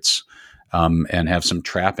comforts and have some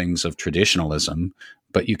trappings of traditionalism.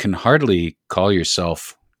 But you can hardly call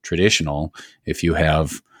yourself traditional if you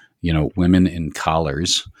have women in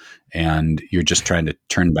collars, and you're just trying to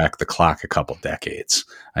turn back the clock a couple decades.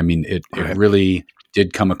 I mean, it really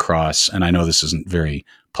did come across, and I know this isn't very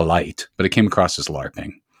polite, but it came across as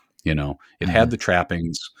LARPing. It had the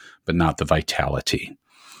trappings, but not the vitality.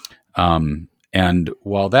 And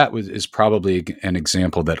while that is probably an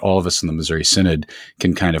example that all of us in the Missouri Synod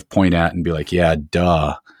can kind of point at and be like, yeah,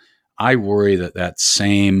 duh, I worry that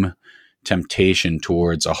same temptation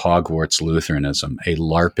towards a Hogwarts Lutheranism, a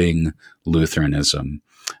LARPing Lutheranism,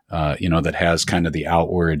 that has kind of the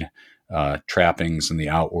outward trappings and the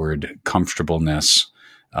outward comfortableness,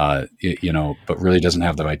 but really doesn't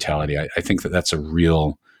have the vitality. I think that's a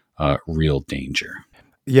real danger.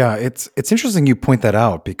 Yeah, it's interesting you point that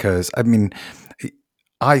out, because I mean,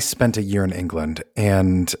 I spent a year in England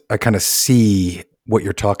and I kind of see what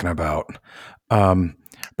you're talking about.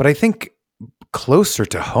 But I think closer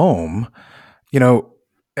to home, and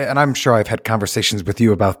I'm sure I've had conversations with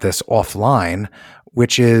you about this offline,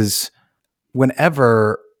 which is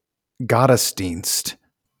whenever Gottesdienst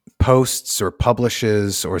posts or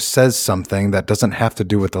publishes or says something that doesn't have to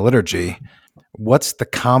do with the liturgy, what's the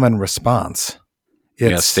common response?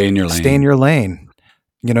 It's stay in your lane. Stay in your lane.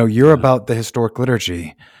 You're about the historic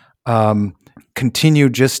liturgy. Continue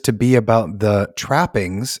just to be about the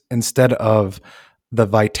trappings instead of the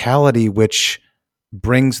vitality which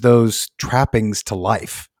brings those trappings to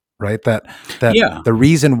life, right? That the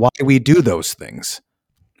reason why we do those things.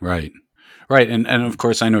 Right. And of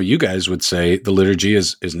course, I know you guys would say the liturgy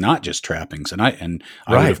is not just trappings, and I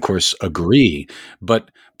would of course agree. But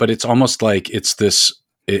it's almost like it's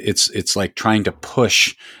it's like trying to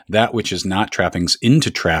push that which is not trappings into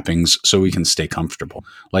trappings so we can stay comfortable.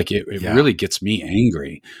 Like it really gets me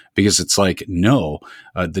angry, because it's like, no,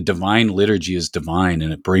 the divine liturgy is divine,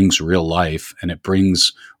 and it brings real life and it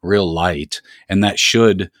brings real light, and that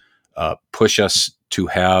should push us to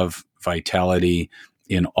have vitality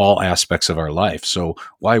in all aspects of our life. So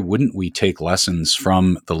why wouldn't we take lessons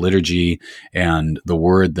from the liturgy and the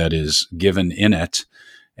word that is given in it,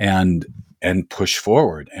 and push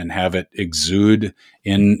forward and have it exude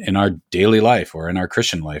in our daily life, or in our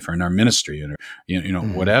Christian life, or in our ministry, or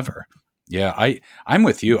whatever. Yeah, I'm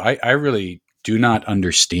with you. I really do not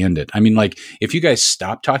understand it. I mean, like, if you guys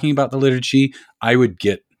stopped talking about the liturgy, I would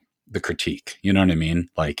get the critique. You know what I mean?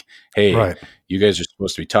 Like, hey, Right. you guys are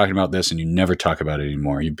supposed to be talking about this, and you never talk about it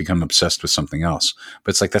anymore. You become obsessed with something else.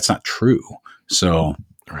 But it's like, that's not true. So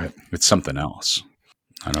it's something else.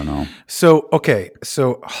 I don't know. So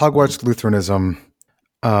Hogwarts Lutheranism,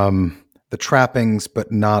 the trappings,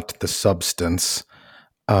 but not the substance,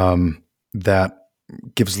 that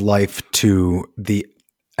gives life to the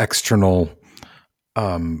external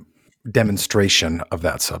demonstration of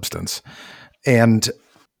that substance. And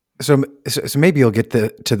so maybe you'll get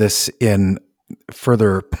to this in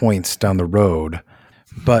further points down the road,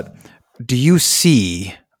 but do you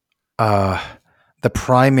see the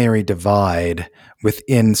primary divide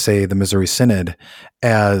within, say, the Missouri Synod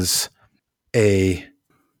as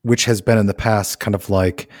which has been in the past kind of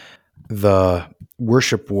like the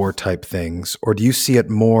worship war type things, or do you see it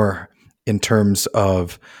more in terms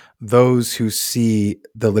of those who see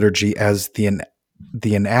the liturgy as the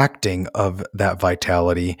enacting of that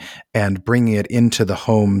vitality and bringing it into the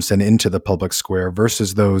homes and into the public square,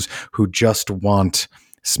 versus those who just want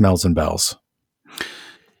smells and bells?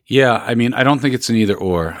 Yeah, I mean, I don't think it's an either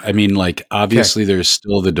or. I mean, like, obviously there's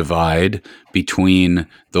still the divide between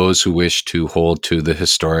those who wish to hold to the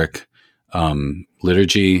historic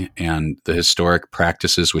liturgy and the historic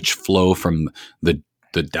practices which flow from the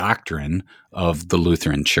doctrine of the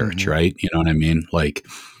Lutheran Church, right? You know what I mean? Like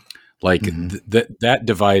that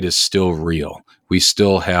divide is still real. We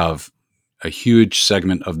still have a huge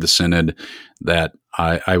segment of the synod that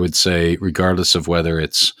I would say, regardless of whether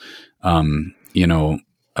it's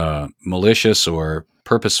malicious or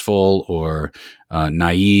purposeful or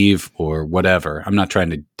naive or whatever. I'm not trying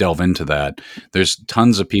to delve into that. There's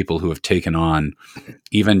tons of people who have taken on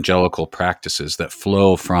evangelical practices that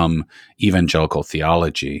flow from evangelical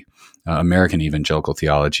theology, American evangelical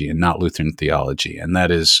theology, and not Lutheran theology. And that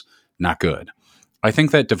is not good. I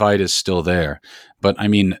think that divide is still there. But I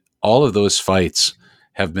mean, all of those fights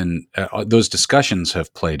have been, those discussions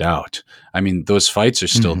have played out. I mean, those fights are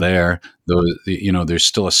still there. There's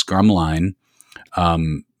still a scrum line.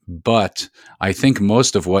 But I think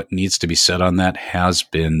most of what needs to be said on that has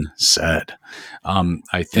been said.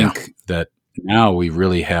 I think that now we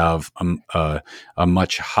really have a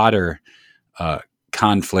much hotter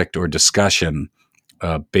conflict or discussion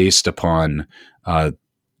based upon, the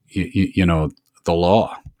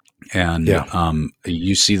law. And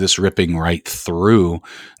you see this ripping right through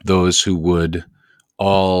those who would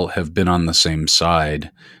all have been on the same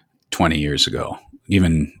side 20 years ago,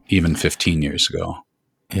 even 15 years ago.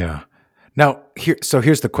 Yeah. Now,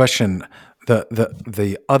 here's the question: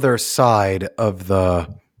 the other side of the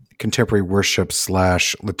contemporary worship /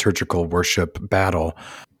 liturgical worship battle.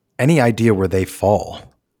 Any idea where they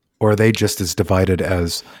fall, or are they just as divided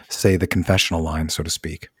as, say, the confessional line, so to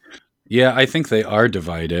speak? Yeah, I think they are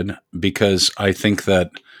divided, because I think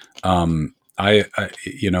that I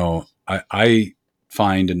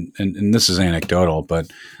find, and this is anecdotal,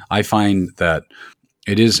 but I find that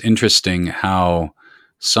it is interesting how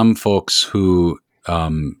some folks who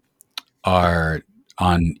are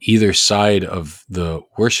on either side of the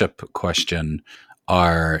worship question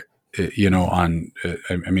are, it's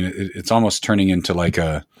almost turning into like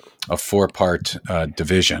a 4-part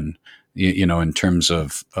division, in terms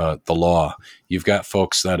of the law. You've got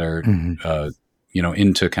folks that are,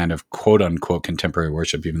 into kind of quote unquote contemporary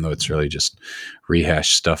worship, even though it's really just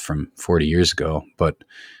rehashed stuff from 40 years ago. But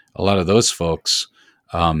a lot of those folks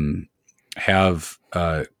have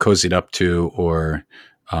cozied up to, or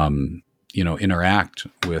interact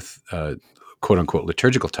with quote unquote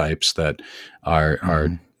liturgical types that are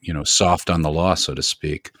soft on the law, so to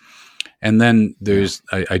speak. And then there's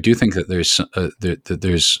I do think that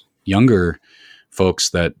there's younger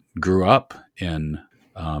folks that grew up in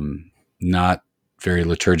not very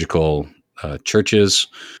liturgical churches,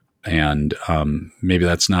 and maybe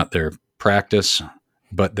that's not their practice,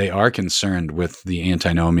 but they are concerned with the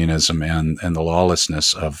antinomianism and the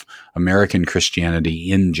lawlessness of American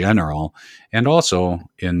Christianity in general, and also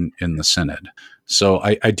in the Synod. So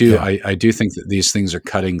I do think that these things are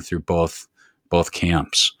cutting through both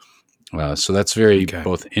camps. So that's very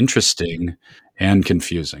both interesting and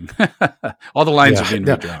confusing. All the lines are being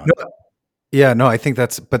redrawn. I think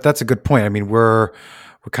that's a good point. I mean, we're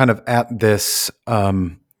kind of at this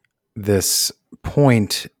this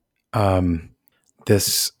point,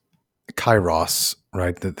 this kairos,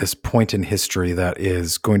 right? This point in history that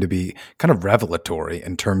is going to be kind of revelatory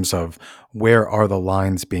in terms of where are the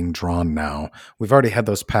lines being drawn now. We've already had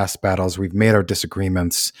those past battles. We've made our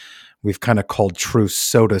disagreements. We've kind of called truce,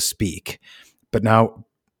 so to speak. But now,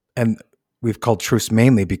 and we've called truce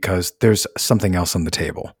mainly because there's something else on the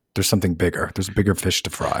table. There's something bigger. There's a bigger fish to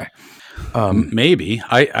fry. Maybe.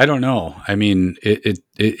 I don't know. I mean, it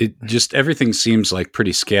just, everything seems like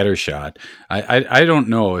pretty scattershot. I don't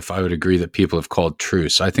know if I would agree that people have called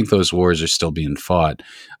truce. I think those wars are still being fought.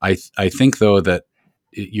 I think, though, that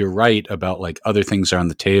you're right about like other things are on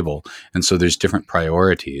the table. And so there's different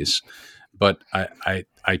priorities. But I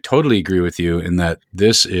totally agree with you in that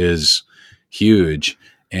this is huge.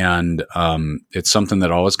 And it's something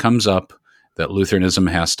that always comes up, that Lutheranism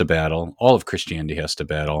has to battle, all of Christianity has to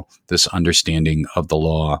battle, this understanding of the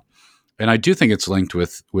law. And I do think it's linked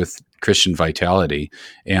with Christian vitality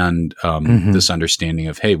and this understanding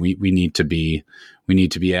of, hey, we need to be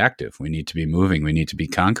active, we need to be moving, we need to be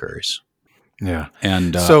conquerors. Yeah.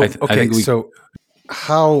 And so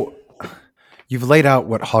how you've laid out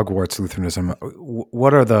what Hogwarts Lutheranism,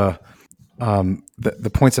 what are the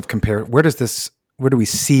points of compare? Where do we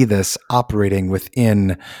see this operating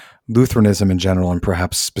within Lutheranism in general, and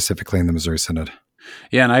perhaps specifically in the Missouri Synod?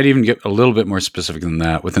 Yeah, and I'd even get a little bit more specific than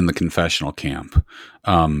that within the confessional camp,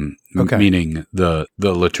 meaning the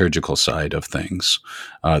liturgical side of things.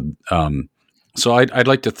 So I'd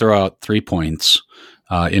like to throw out 3 points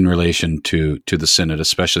in relation to the Synod,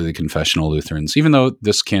 especially the confessional Lutherans, even though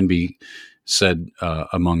this can be said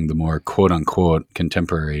among the more quote-unquote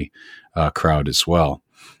contemporary crowd as well.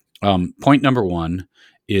 Point number 1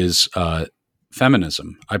 is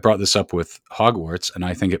feminism. I brought this up with Hogwarts, and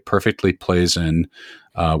I think it perfectly plays in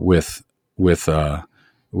with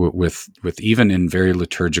even in very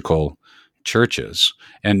liturgical churches.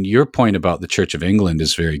 And your point about the Church of England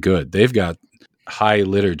is very good. They've got high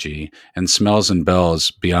liturgy and smells and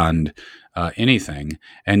bells beyond anything,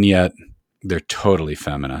 and yet they're totally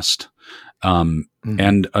feminist. And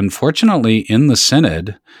unfortunately, in the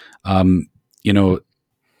Synod,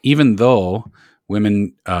 even though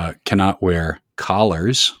women cannot wear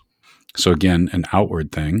collars, so again, an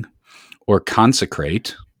outward thing, or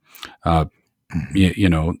consecrate, praise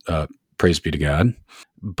be to God,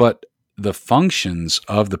 but the functions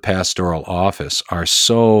of the pastoral office are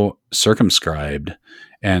so circumscribed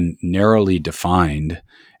and narrowly defined,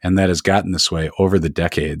 and that has gotten this way over the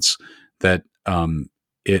decades, that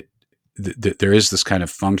there is this kind of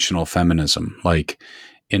functional feminism, like,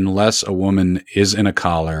 unless a woman is in a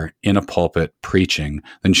collar, in a pulpit, preaching,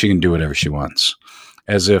 then she can do whatever she wants.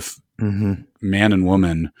 As if man and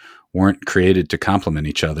woman weren't created to complement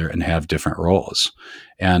each other and have different roles.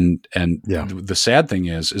 And the sad thing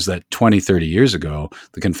is that 20, 30 years ago,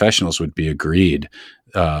 the confessionals would be agreed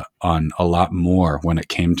on a lot more when it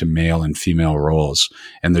came to male and female roles.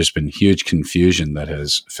 And there's been huge confusion that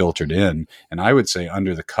has filtered in. And I would say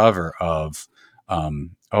under the cover of,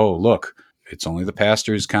 look, it's only the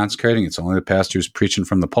pastor who's consecrating. It's only the pastor who's preaching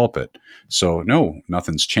from the pulpit. So no,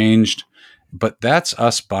 nothing's changed. But that's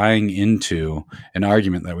us buying into an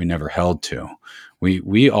argument that we never held to.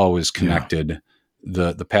 We always connected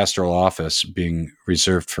the pastoral office being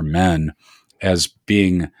reserved for men as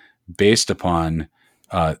being based upon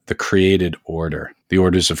the created order, the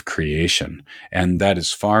orders of creation. And that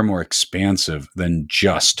is far more expansive than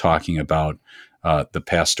just talking about the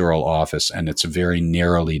pastoral office and its very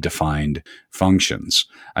narrowly defined functions.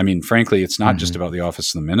 I mean, frankly, it's not just about the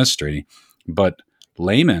office of the ministry, but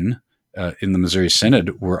laymen in the Missouri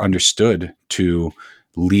Synod were understood to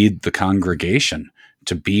lead the congregation,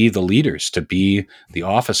 to be the leaders, to be the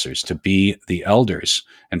officers, to be the elders,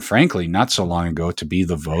 and frankly, not so long ago, to be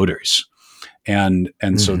the voters. And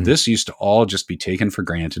so this used to all just be taken for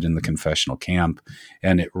granted in the confessional camp,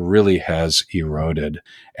 and it really has eroded.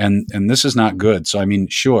 And this is not good. So, I mean,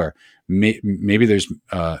 sure, maybe there's,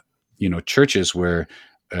 churches where,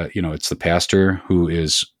 it's the pastor who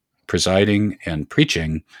is presiding and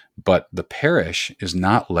preaching, but the parish is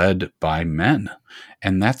not led by men.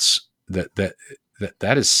 And that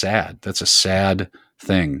is sad. That's a sad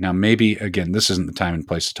thing. Now, maybe, again, this isn't the time and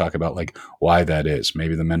place to talk about like why that is.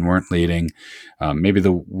 Maybe the men weren't leading. Maybe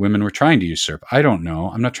the women were trying to usurp. I don't know.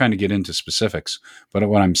 I'm not trying to get into specifics, but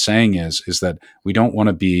what I'm saying is that we don't want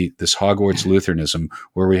to be this Hogwarts Lutheranism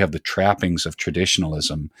where we have the trappings of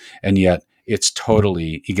traditionalism, and yet it's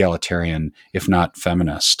totally egalitarian, if not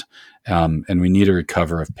feminist. And we need a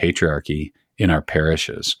recover of patriarchy in our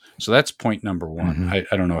parishes. So that's point number one. Mm-hmm.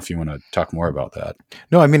 I don't know if you want to talk more about that.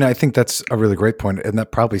 No, I mean, I think that's a really great point. And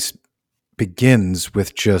that probably begins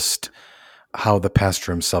with just how the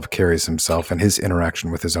pastor himself carries himself and his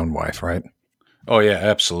interaction with his own wife, right? Oh yeah,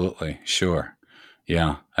 absolutely. Sure.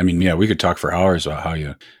 Yeah. I mean, yeah, we could talk for hours about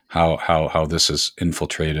how this has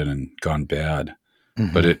infiltrated and gone bad.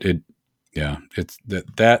 Mm-hmm. But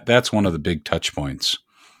that's one of the big touch points.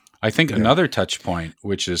 I think another touch point,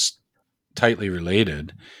 which is tightly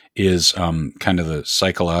related, is kind of the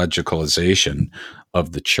psychologicalization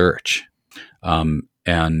of the church.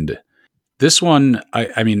 And this one,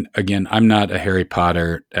 I mean, again, I'm not a Harry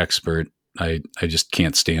Potter expert. I just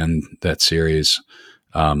can't stand that series.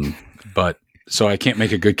 But so I can't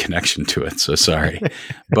make a good connection to it. So sorry.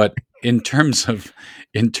 But in terms of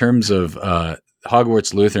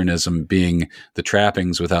Hogwarts Lutheranism being the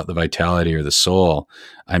trappings without the vitality or the soul,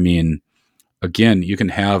 I mean, again, you can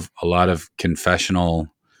have a lot of confessional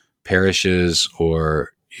parishes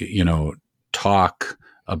or, talk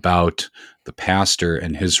about the pastor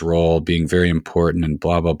and his role being very important and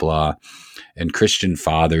blah, blah, blah, and Christian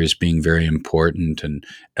fathers being very important and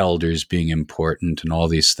elders being important and all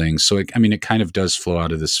these things. So, it kind of does flow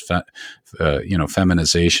out of this,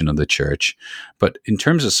 feminization of the church. But in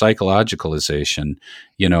terms of psychologicalization,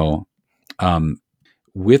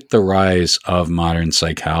 with the rise of modern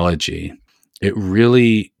psychology, it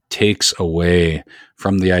really takes away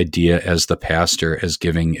from the idea as the pastor as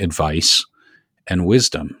giving advice and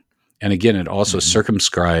wisdom. And again, it also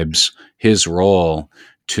circumscribes his role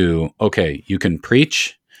to, okay, you can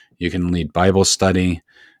preach, you can lead Bible study,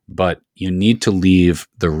 but you need to leave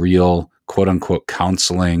the real quote unquote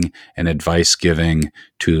counseling and advice giving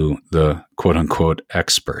to the quote unquote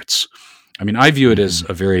experts. I mean, I view it as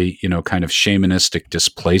a very, kind of shamanistic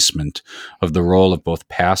displacement of the role of both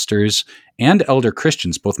pastors and elder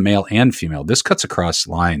Christians, both male and female. This cuts across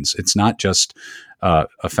lines. It's not just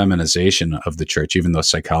a feminization of the church, even though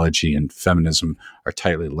psychology and feminism are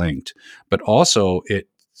tightly linked, but also it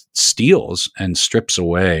steals and strips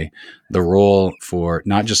away the role for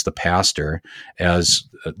not just the pastor as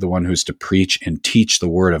the one who's to preach and teach the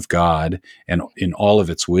word of God and in all of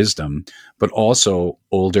its wisdom, but also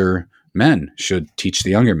older men should teach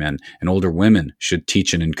the younger men, and older women should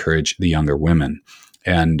teach and encourage the younger women.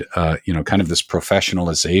 And, kind of this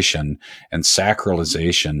professionalization and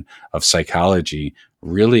sacralization of psychology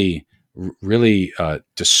really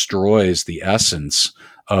destroys the essence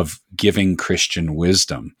of giving Christian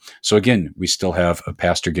wisdom. So again, we still have a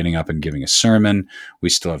pastor getting up and giving a sermon. We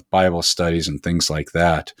still have Bible studies and things like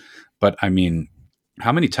that. But I mean,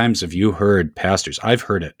 how many times have you heard pastors? I've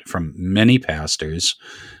heard it from many pastors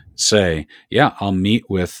say, yeah, I'll meet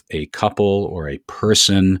with a couple or a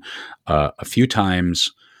person a few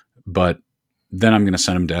times, but then I'm going to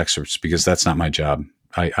send them to experts because that's not my job.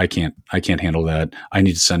 I can't handle that. I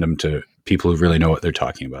need to send them to people who really know what they're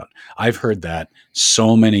talking about. I've heard that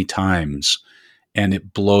so many times, and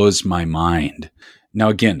it blows my mind. Now,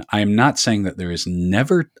 again, I am not saying that there is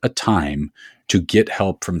never a time to get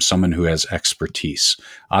help from someone who has expertise.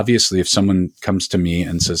 Obviously, if someone comes to me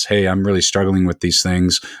and says, hey, I'm really struggling with these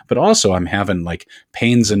things, but also I'm having like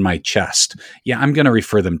pains in my chest. Yeah, I'm going to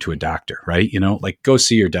refer them to a doctor, right? Like go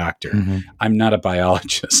see your doctor. Mm-hmm. I'm not a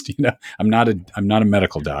biologist, I'm not a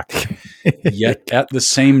medical doctor. Yet at the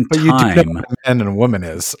same time, you do know what a man and a woman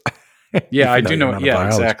is. Yeah, I do know. Yeah,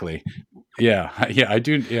 exactly. Yeah, I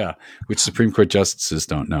do. Yeah, which Supreme Court justices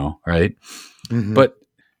don't know, right? Mm-hmm. But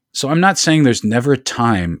so I'm not saying there's never a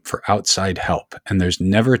time for outside help and there's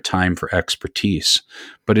never a time for expertise,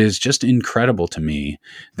 but it is just incredible to me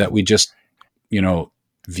that we just,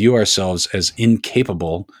 view ourselves as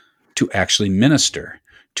incapable to actually minister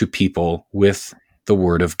to people with the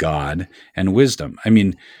word of God and wisdom. I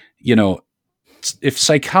mean, if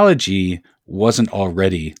psychology wasn't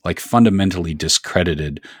already like fundamentally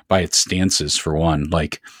discredited by its stances, for one,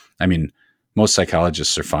 most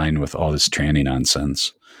psychologists are fine with all this tranny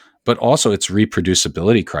nonsense, but also its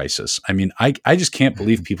reproducibility crisis. I mean, I just can't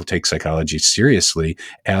believe people take psychology seriously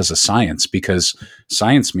as a science, because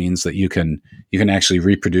science means that you can actually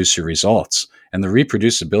reproduce your results. And the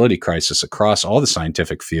reproducibility crisis across all the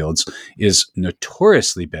scientific fields is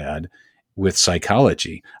notoriously bad with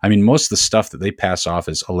psychology. I mean, most of the stuff that they pass off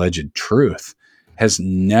as alleged truth has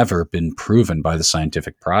never been proven by the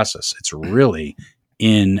scientific process. It's really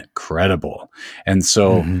incredible. And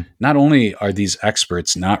so not only are these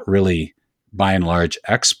experts not really by and large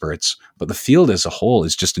experts, but the field as a whole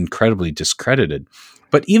is just incredibly discredited.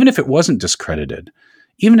 But even if it wasn't discredited,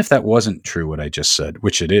 even if that wasn't true, what I just said,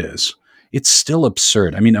 which it is, it's still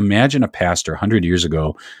absurd. I mean, imagine a pastor 100 years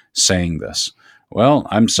ago saying this. Well,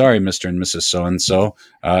 I'm sorry, Mr. and Mrs. So-and-so.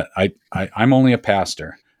 I'm only a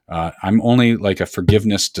pastor. I'm only like a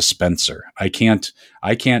forgiveness dispenser. I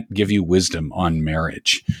can't give you wisdom on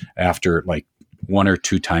marriage after like 1 or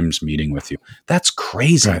 2 times meeting with you. That's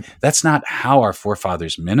crazy. Right. That's not how our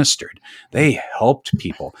forefathers ministered. They helped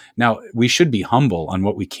people. Now, we should be humble on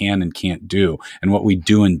what we can and can't do and what we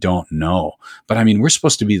do and don't know. But I mean, we're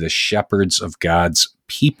supposed to be the shepherds of God's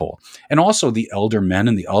people and also the elder men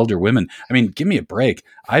and the elder women. I mean, give me a break.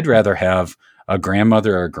 I'd rather have a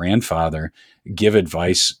grandmother or a grandfather give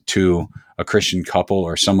advice to a Christian couple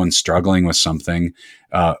or someone struggling with something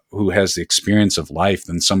who has the experience of life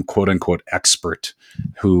than some quote unquote expert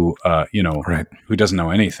who, who doesn't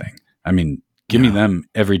know anything. I mean, give me them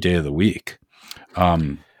every day of the week.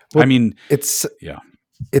 Well,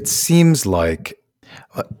 it seems like,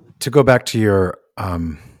 to go back to your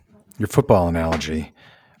football analogy,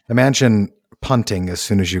 imagine punting as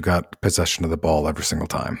soon as you got possession of the ball every single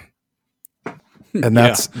time. And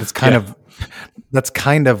that's kind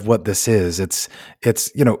of what this is. It's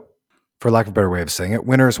for lack of a better way of saying it,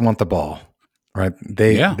 winners want the ball, right?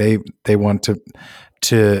 They want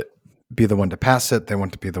to be the one to pass it. They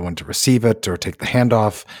want to be the one to receive it or take the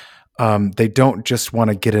handoff. They don't just want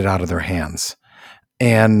to get it out of their hands.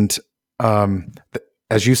 And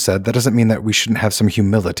as you said, that doesn't mean that we shouldn't have some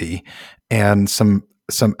humility and some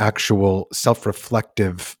actual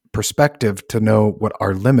self-reflective perspective to know what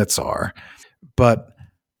our limits are. But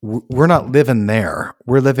we're not living there.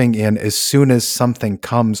 We're living in, as soon as something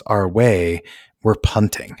comes our way, we're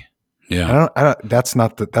punting. Yeah. That's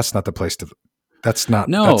not the place to, that's not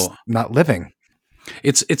living.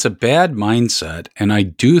 It's a bad mindset. And I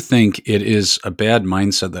do think it is a bad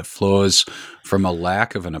mindset that flows from a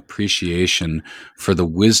lack of an appreciation for the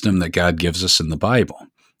wisdom that God gives us in the Bible.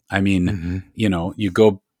 I mean, you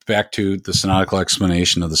go back to the synodical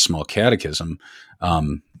explanation of the Small Catechism.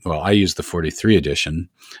 Well, I use the 43 edition,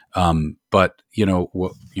 but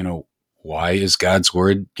why is God's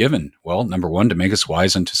word given? Well, number one, to make us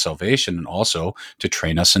wise unto salvation, and also to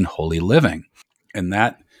train us in holy living, and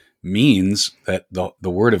that means that the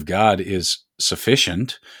word of God is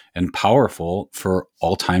sufficient and powerful for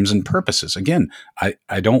all times and purposes. Again,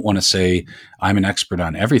 I don't want to say I'm an expert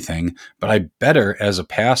on everything, but I better, as a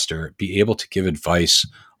pastor, be able to give advice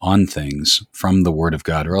on things from the word of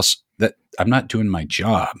God, or else that I'm not doing my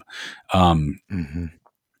job. And,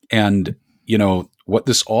 what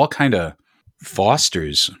this all kind of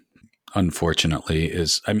fosters, unfortunately,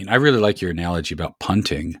 is, I mean, I really like your analogy about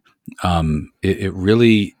punting. It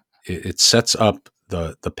really sets up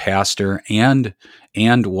the pastor and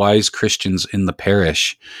wise Christians in the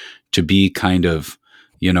parish to be kind of,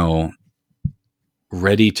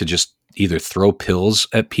 ready to just either throw pills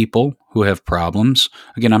at people who have problems.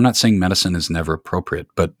 Again, I'm not saying medicine is never appropriate,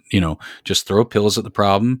 but, just throw pills at the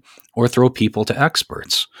problem or throw people to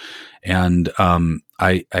experts. And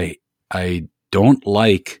I don't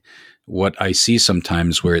like what I see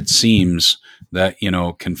sometimes where it seems that,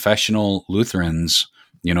 confessional Lutherans,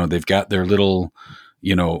 they've got their little,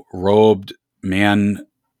 robed man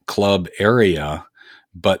club area,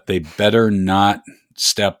 but they better not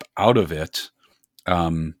step out of it.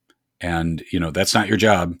 And, that's not your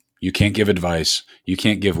job. You can't give advice. You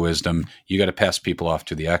can't give wisdom. You got to pass people off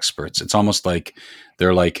to the experts. It's almost like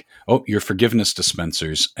they're like, oh, you're forgiveness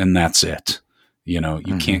dispensers, and that's it. You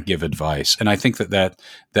can't give advice. And I think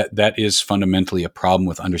that is fundamentally a problem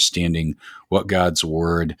with understanding what God's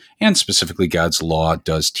word and specifically God's law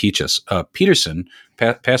does teach us.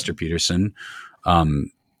 Pastor Peterson,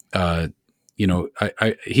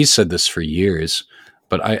 he's said this for years,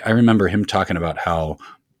 but I remember him talking about how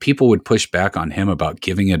people would push back on him about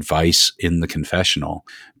giving advice in the confessional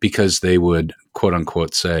because they would, quote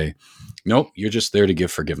unquote, say, nope, you're just there to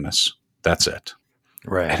give forgiveness. That's it.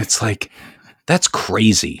 Right. And it's like, that's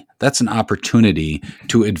crazy. That's an opportunity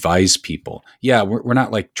to advise people. Yeah, we're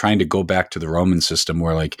not like trying to go back to the Roman system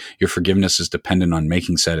where like your forgiveness is dependent on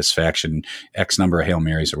making satisfaction, X number of Hail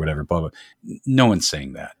Marys or whatever, blah, blah. No one's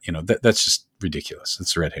saying that. That's just ridiculous.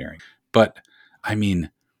 It's a red herring. But I mean,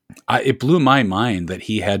 it blew my mind that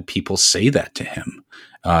he had people say that to him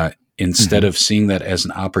instead of seeing that as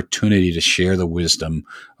an opportunity to share the wisdom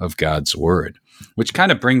of God's word, which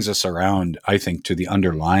kind of brings us around, I think, to the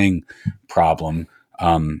underlying problem.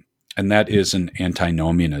 and that is an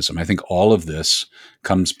antinomianism. I think all of this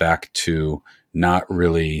comes back to not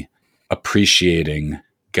really appreciating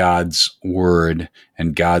God's word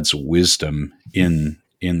and God's wisdom in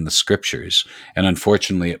the scriptures. And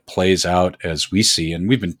unfortunately, it plays out as we see, and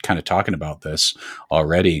we've been kind of talking about this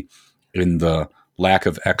already, in the lack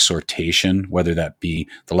of exhortation, whether that be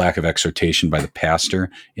the lack of exhortation by the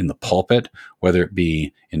pastor in the pulpit, whether it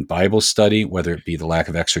be in Bible study, whether it be the lack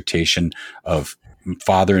of exhortation of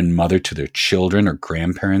father and mother to their children or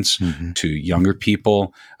grandparents to younger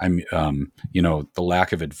people. The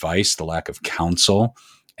lack of advice, the lack of counsel.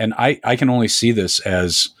 And I can only see this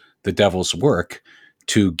as the devil's work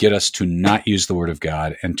to get us to not use the word of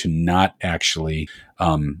God and to not actually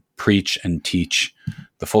preach and teach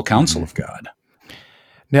the full counsel of God.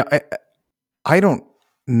 Now, I don't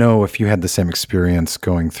know if you had the same experience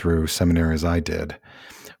going through seminary as I did.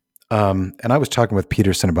 And I was talking with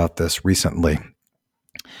Peterson about this recently.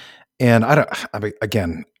 And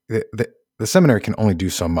again, the seminary can only do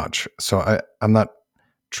so much. So I'm not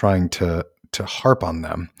trying to harp on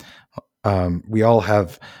them. We all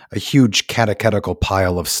have a huge catechetical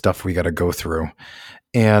pile of stuff we got to go through.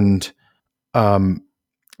 And,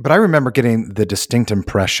 but I remember getting the distinct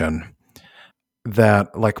impression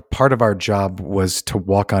that like part of our job was to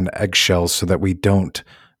walk on eggshells so that we don't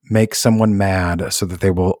make someone mad so that they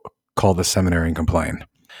will call the seminary and complain.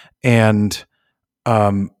 And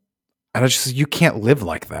I just, you can't live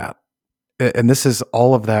like that. And this is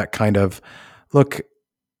all of that kind of, look,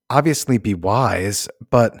 obviously be wise,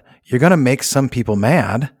 but you're going to make some people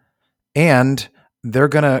mad and they're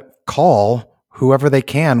going to call whoever they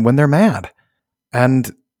can when they're mad.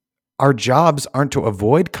 And our jobs aren't to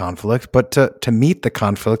avoid conflict, but to meet the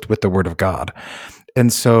conflict with the word of God.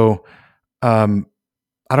 And so, I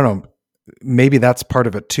don't know, maybe that's part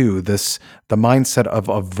of it too. The mindset of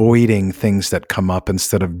avoiding things that come up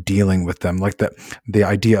instead of dealing with them, like the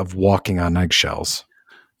idea of walking on eggshells.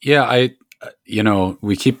 Yeah,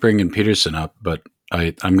 we keep bringing Peterson up, but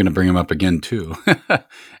I'm going to bring him up again too.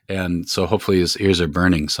 And so hopefully his ears are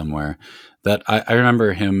burning somewhere. That I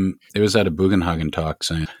remember him, it was at a Bugenhagen talk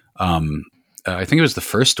saying, I think it was the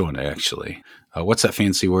first one actually. What's that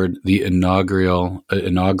fancy word? The inaugural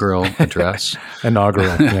address?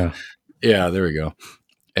 Inaugural, yeah. Yeah, there we go.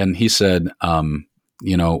 And he said, when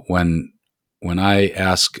I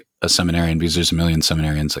ask a seminarian, because there's a million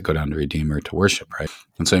seminarians that go down to Redeemer to worship, right?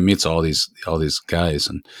 And so he meets all these guys,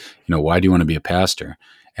 and why do you want to be a pastor?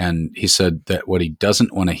 And he said that what he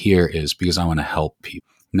doesn't want to hear is because I want to help people.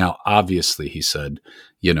 Now, obviously, he said,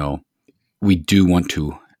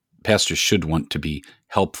 pastors should want to be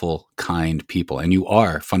helpful, kind people, and you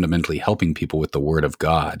are fundamentally helping people with the word of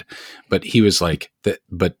God. But he was like that.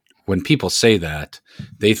 But when people say that,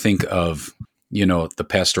 they think of the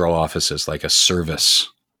pastoral office as like a service,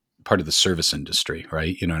 part of the service industry,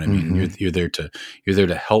 right? You know what I mean? Mm-hmm. You're there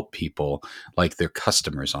to help people like they're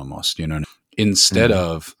customers almost, instead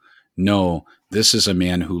of, no, this is a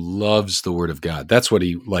man who loves the word of God. That's what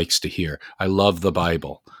he likes to hear. I love the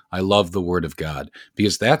Bible. I love the word of God,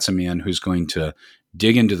 because that's a man who's going to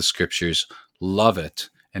dig into the scriptures, love it,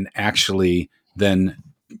 and actually then,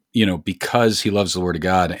 because he loves the word of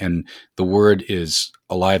God and the word is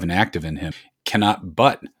alive and active in him, cannot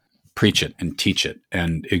but preach it and teach it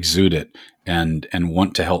and exude it and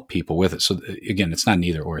want to help people with it. So again, it's not an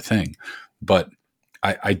either or thing, but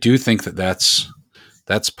I do think that's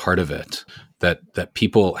part of it, that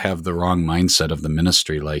people have the wrong mindset of the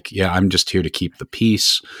ministry. Like, yeah, I'm just here to keep the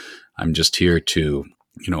peace. I'm just here to,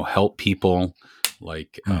 help people,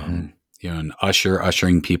 like, and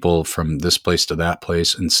ushering people from this place to that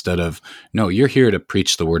place, instead of, no, you're here to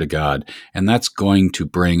preach the word of God. And that's going to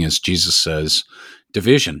bring, as Jesus says,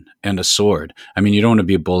 division and a sword. I mean, you don't want to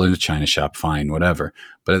be a bull in a china shop, fine, whatever.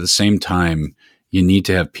 But at the same time, you need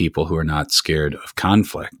to have people who are not scared of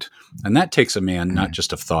conflict. And that takes a man, not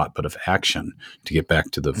just of thought, but of action, to get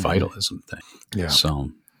back to the vitalism thing. Yeah.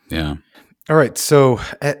 So, yeah. All right. So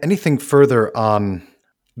anything further on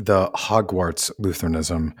the Hogwarts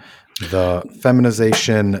Lutheranism, the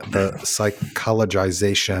feminization, the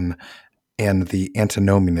psychologization, and the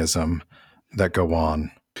antinomianism that go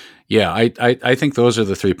on? Yeah, I think those are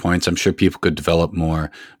the 3 points. I'm sure people could develop more,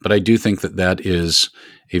 but I do think that is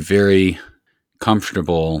a very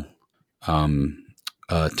comfortable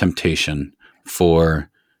temptation for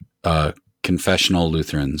confessional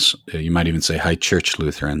Lutherans. You might even say high church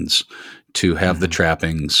Lutherans to have the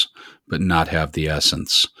trappings, but not have the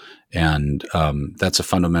essence. And that's a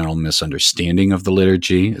fundamental misunderstanding of the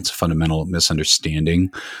liturgy. It's a fundamental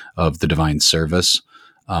misunderstanding of the divine service.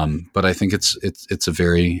 But I think it's a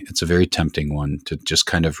very tempting one to just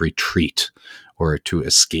kind of retreat or to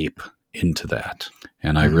escape into that.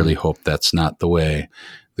 And I really hope that's not the way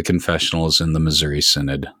the confessionals in the Missouri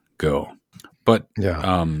Synod go. But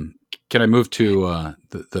can I move to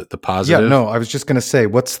the positive? Yeah, no, I was just going to say,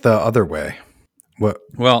 what's the other way? What?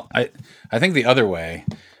 Well, I think the other way,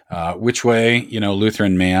 which way,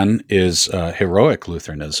 Lutheran man is heroic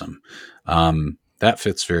Lutheranism. That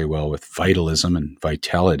fits very well with vitalism and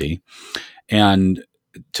vitality. And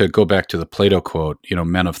to go back to the Plato quote,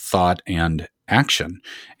 men of thought and action.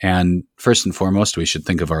 And first and foremost, we should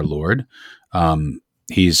think of our Lord.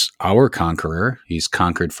 He's our conqueror. He's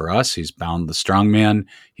conquered for us. He's bound the strong man.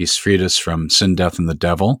 He's freed us from sin, death, and the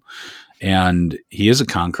devil. And he is a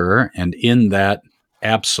conqueror. And in that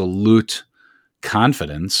absolute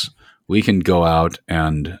confidence, we can go out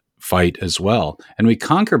and fight as well. And we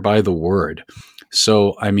conquer by the word.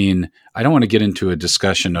 So, I don't want to get into a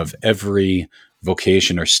discussion of every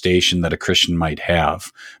vocation or station that a Christian might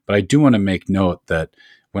have, but I do want to make note that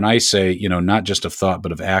when I say, not just of thought,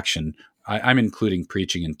 but of action, I'm including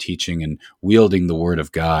preaching and teaching and wielding the word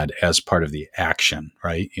of God as part of the action,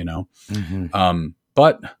 right?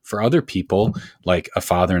 But for other people, like a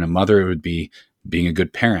father and a mother, it would be being a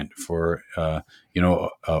good parent. For a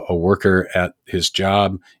worker at his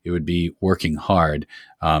job, it would be working hard,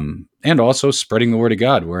 and also spreading the word of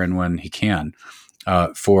God where and when he can.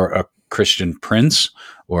 For a Christian prince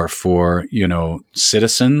or for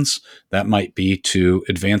citizens, that might be to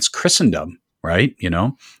advance Christendom, right?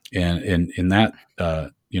 And in that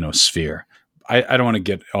sphere. I don't want to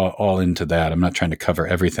get all into that. I'm not trying to cover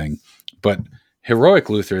everything, but heroic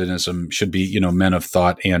Lutheranism should be, men of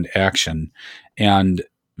thought and action. And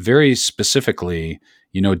very specifically,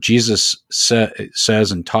 Jesus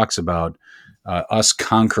says and talks about us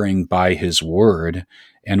conquering by his word.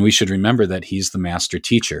 And we should remember that he's the master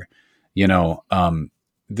teacher.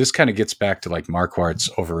 This kind of gets back to like Marquardt's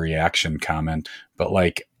overreaction comment, but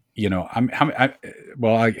like,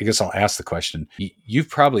 I guess I'll ask the question. You've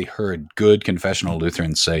probably heard good confessional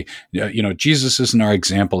Lutherans say, Jesus isn't our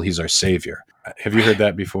example, he's our savior. Have you heard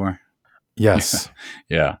that before? Yes.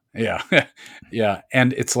 Yeah. Yeah.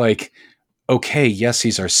 And it's like, okay, yes,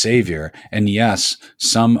 he's our savior. And yes,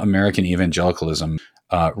 some American evangelicalism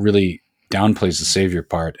really downplays the savior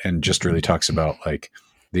part and just really talks about like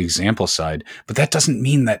the example side. But that doesn't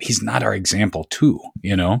mean that he's not our example too,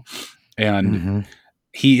 And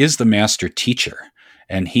he is the master teacher,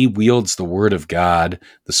 and he wields the word of God,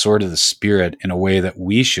 the sword of the Spirit, in a way that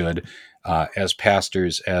we should, as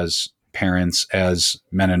pastors, as parents, as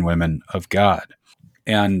men and women of God.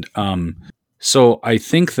 And so I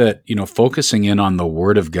think that, focusing in on the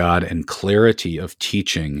word of God and clarity of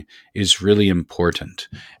teaching is really important.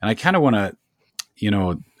 And I kind of want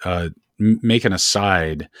to, make an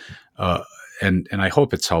aside, and I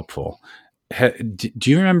hope it's helpful.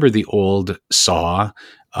 Do you remember the old saw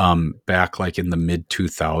back like in the mid to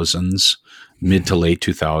late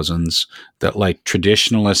 2000s, that like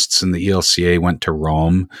traditionalists in the ELCA went to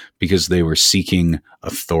Rome because they were seeking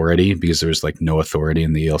authority, because there was like no authority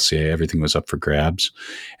in the ELCA. Everything was up for grabs.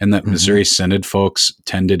 And that Missouri Synod folks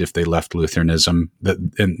tended, if they left Lutheranism,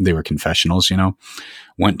 and they were confessionals,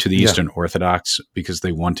 went to the Eastern Orthodox because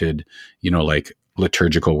they wanted, like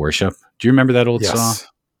liturgical worship. Do you remember that old saw?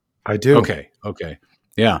 I do. Okay.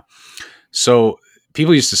 Yeah. So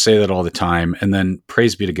people used to say that all the time. And then,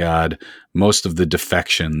 praise be to God, most of the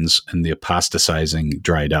defections and the apostatizing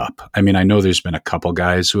dried up. I know there's been a couple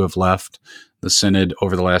guys who have left the synod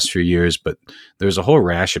over the last few years, but there's a whole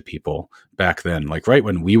rash of people back then, like right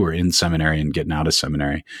when we were in seminary and getting out of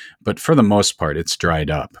seminary. But for the most part, it's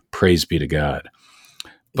dried up. Praise be to God.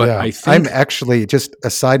 But I think I'm actually, just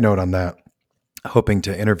a side note on that, hoping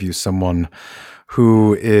to interview someone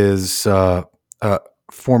who is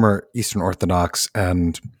former Eastern Orthodox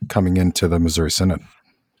and coming into the Missouri Synod.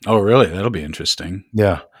 Oh, really? That'll be interesting.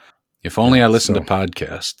 Yeah. If only I listened to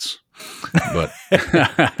podcasts. But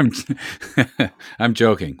I'm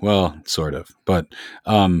joking. Well, sort of. But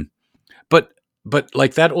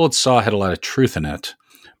like that old saw had a lot of truth in it.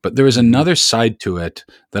 But there was another side to it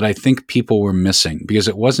that I think people were missing, because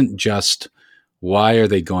it wasn't just why are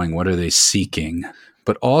they going, what are they seeking,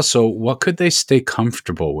 but also what could they stay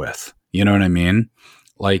comfortable with? You know what I mean?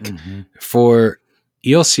 Like for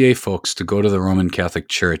ELCA folks to go to the Roman Catholic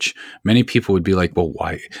Church, many people would be like, well,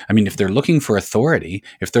 why? If they're looking for authority,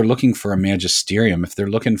 if they're looking for a magisterium, if they're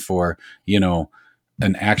looking for,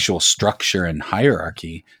 an actual structure and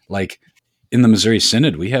hierarchy, like in the Missouri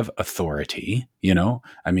Synod, we have authority,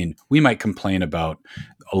 we might complain about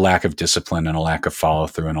a lack of discipline and a lack of follow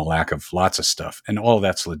through and a lack of lots of stuff. And all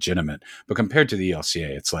that's legitimate. But compared to the ELCA,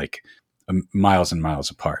 it's like, miles and miles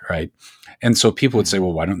apart, right? And so people would say,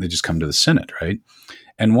 well, why don't they just come to the synod, right?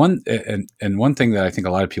 And one thing that I think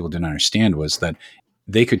a lot of people didn't understand was that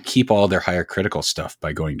they could keep all their higher critical stuff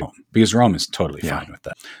by going to Rome, because Rome is totally fine with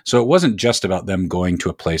that. So it wasn't just about them going to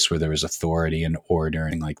a place where there was authority and order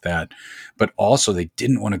and like that, but also they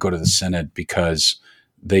didn't want to go to the synod because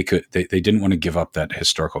they didn't want to give up that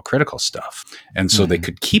historical critical stuff. And so they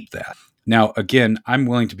could keep that. Now, again, I'm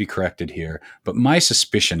willing to be corrected here, but my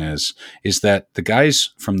suspicion is that the guys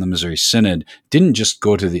from the Missouri Synod didn't just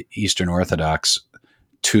go to the Eastern Orthodox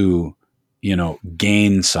to,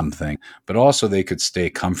 gain something, but also they could stay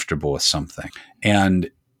comfortable with something. And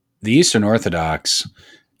the Eastern Orthodox,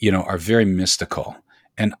 are very mystical.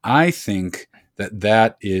 And I think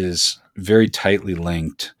that is very tightly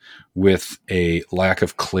linked with a lack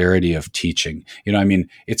of clarity of teaching.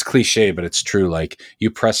 It's cliche, but it's true. Like, you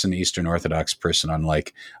press an Eastern Orthodox person on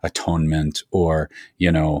like atonement or,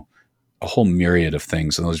 a whole myriad of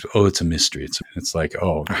things. And those, it's a mystery. It's like,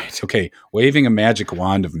 right. Okay. Waving a magic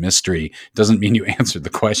wand of mystery doesn't mean you answered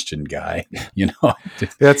the question, guy.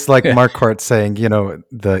 It's like Marquardt saying,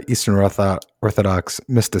 the Eastern Orthodox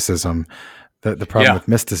mysticism, the problem with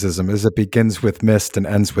mysticism is it begins with mist and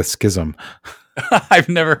ends with schism. I've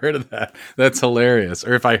never heard of that. That's hilarious.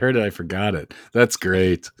 Or if I heard it, I forgot it. That's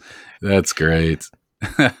great.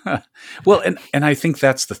 Well, and I think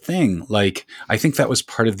that's the thing. Like, I think that was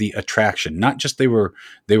part of the attraction. Not just they were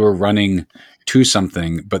running to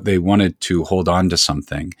something, but they wanted to hold on to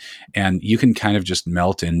something. And you can kind of just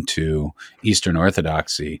melt into Eastern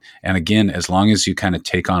Orthodoxy. And again, as long as you kind of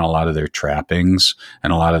take on a lot of their trappings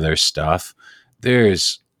and a lot of their stuff,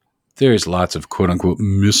 there's lots of quote unquote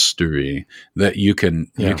mystery that you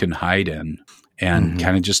can hide in and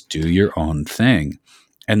kind of just do your own thing.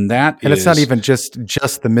 And it's not even just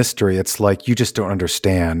the mystery. It's like, you just don't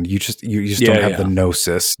understand. You just don't have the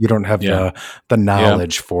gnosis. You don't have the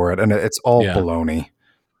knowledge for it. And it's all baloney.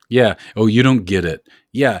 Yeah. Oh, you don't get it.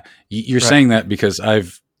 Yeah. You're saying that because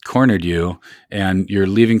I've cornered you and you're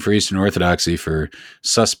leaving for Eastern Orthodoxy for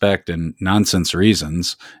suspect and nonsense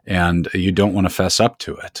reasons. And you don't want to fess up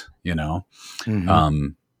to it, Yeah.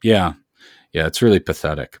 It's really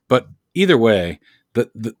pathetic. But either way,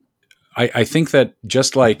 I think that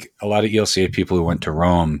just like a lot of ELCA people who went to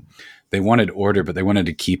Rome, they wanted order, but they wanted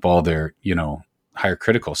to keep all their, higher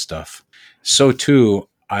critical stuff. So too,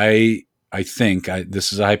 I think,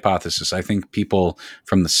 this is a hypothesis, I think people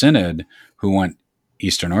from the Synod who went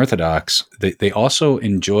Eastern Orthodox, they also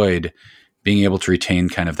enjoyed being able to retain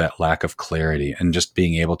kind of that lack of clarity and just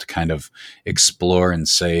being able to kind of explore and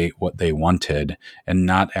say what they wanted and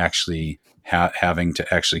not actually having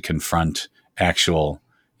to actually confront actual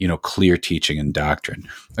clear teaching and doctrine.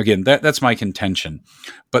 Again, that's my contention.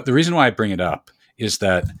 But the reason why I bring it up is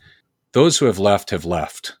that those who have left,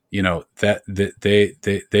 that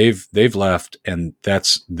they've left, and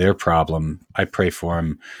that's their problem. I pray for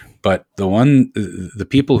them. But the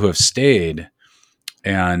people who have stayed,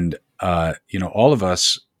 and all of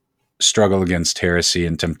us struggle against heresy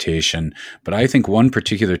and temptation. But I think one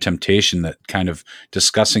particular temptation that kind of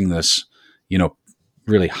discussing this,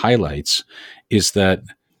 really highlights is that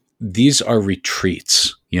these are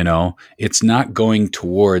retreats, it's not going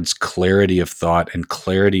towards clarity of thought and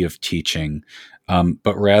clarity of teaching,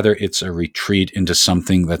 but rather it's a retreat into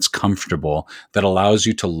something that's comfortable, that allows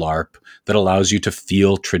you to LARP, that allows you to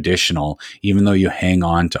feel traditional, even though you hang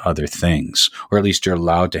on to other things, or at least you're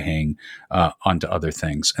allowed to hang onto other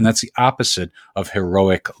things. And that's the opposite of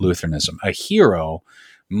heroic Lutheranism. A hero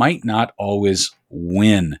might not always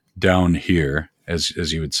win down here,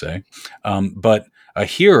 as you would say, but a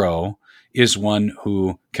hero is one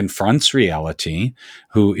who confronts reality,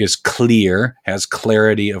 who is clear, has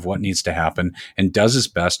clarity of what needs to happen, and does his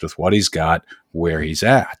best with what he's got where he's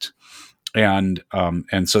at. And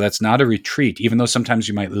so that's not a retreat, even though sometimes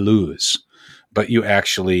you might lose, but you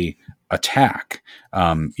actually attack.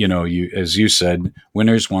 As you said,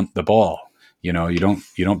 winners want the ball. You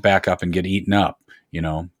don't back up and get eaten up.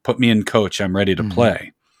 Put me in, coach, I'm ready to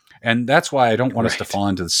play. And that's why I don't want us to fall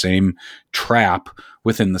into the same trap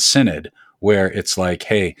within the Synod, where it's like,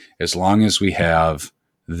 hey, as long as we have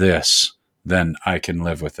this, then I can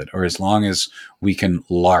live with it. Or as long as we can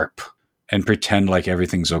LARP and pretend like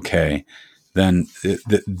everything's okay, then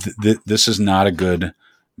this is not a good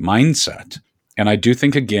mindset. And I do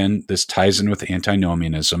think, again, this ties in with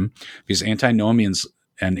antinomianism, because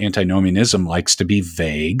antinomianism likes to be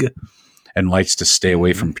vague and likes to stay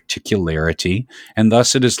away from particularity, and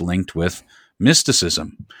thus it is linked with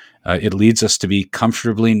mysticism. It leads us to be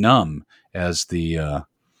comfortably numb, as the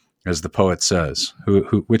poet says.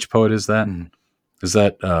 Which poet is that? Is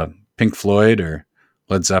that Pink Floyd or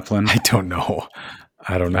Led Zeppelin. I don't know.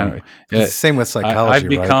 I don't know. Anyway, It's the same with psychology, I've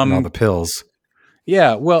right? And all become the pills.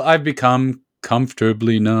 yeah. Well, I've become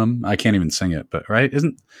comfortably numb. I can't even sing it, but right?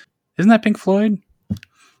 Isn't that Pink Floyd?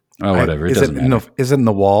 Oh, whatever. It doesn't matter. Is it in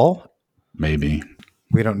the wall? Maybe.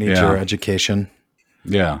 We don't need your education.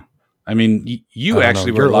 Yeah. I mean, you I don't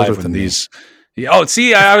actually know. were You're older alive when than me. these. Oh,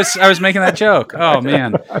 see, I was making that joke. Oh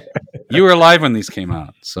man, you were alive when these came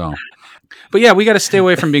out. So, but yeah, we got to stay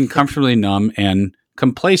away from being comfortably numb and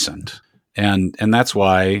complacent, and that's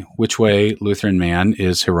why Which Way Lutheran Man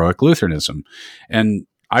is heroic Lutheranism, and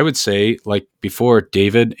I would say, like before,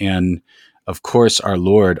 David and of course our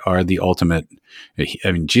Lord are the ultimate.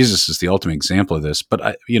 I mean, Jesus is the ultimate example of this. But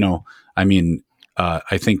I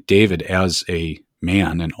think David as a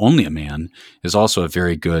man and only a man is also a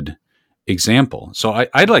very good example. So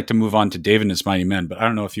I'd like to move on to David and his mighty men, but I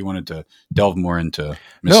don't know if you wanted to delve more into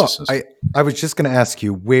mysticism. No, I was just going to ask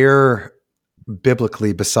you, where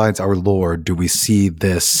biblically, besides our Lord, do we see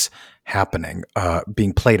this happening,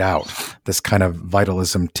 being played out, this kind of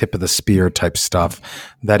vitalism, tip of the spear type stuff?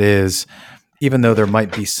 That is, even though there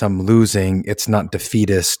might be some losing, it's not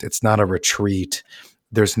defeatist, it's not a retreat,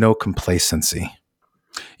 there's no complacency.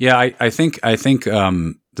 Yeah, I think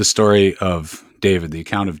the story of David, the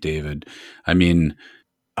account of David, I mean,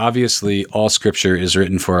 obviously all scripture is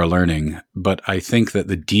written for our learning, but I think that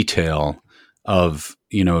the detail of,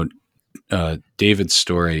 David's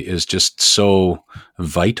story is just so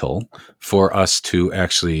vital for us to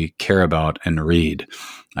actually care about and read.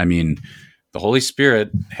 I mean, the Holy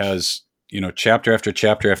Spirit has, chapter after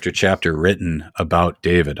chapter after chapter written about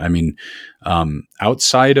David. I mean,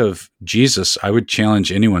 outside of Jesus, I would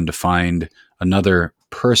challenge anyone to find another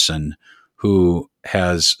person who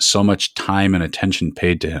has so much time and attention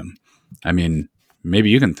paid to him. I mean, maybe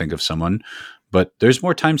you can think of someone, but there's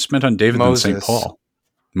more time spent on David than St. Paul.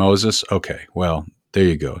 Moses? Okay, well, there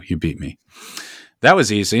you go. You beat me. That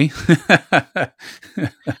was easy. Well,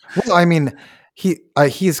 I mean,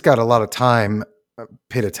 he's got a lot of time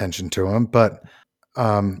paid attention to him, but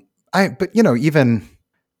even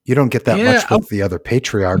you don't get that much with the other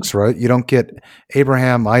patriarchs, right? You don't get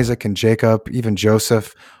Abraham, Isaac, and Jacob, even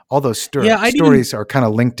Joseph. All those stories are kind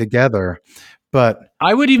of linked together. But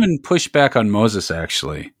I would even push back on Moses,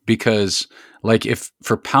 actually, because like if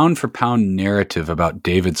for pound narrative about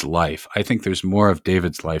David's life, I think there's more of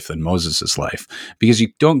David's life than Moses's life, because you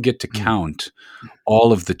don't get to count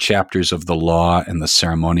all of the chapters of the law and the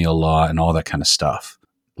ceremonial law and all that kind of stuff.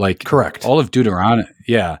 Like correct. All of Deuteronomy.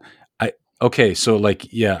 Yeah. Okay. So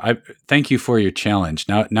I thank you for your challenge.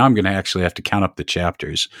 Now I'm going to actually have to count up the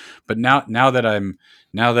chapters, but now that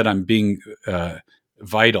I'm being,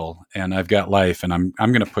 vital and I've got life and I'm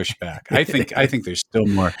going to push back. I think there's still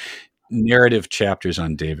more narrative chapters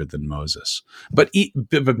on David than Moses, but be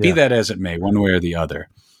that as it may, one way or the other,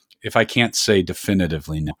 if I can't say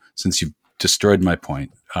definitively now, since you've destroyed my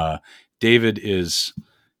point, David is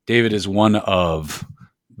one of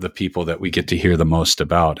the people that we get to hear the most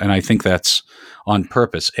about. And I think that's on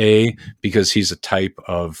purpose, because he's a type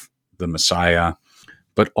of the Messiah,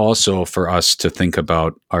 but also for us to think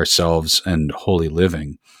about ourselves and holy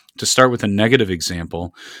living. To start with a negative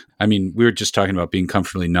example, I mean, we were just talking about being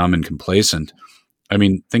comfortably numb and complacent. I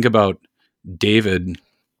mean, think about David.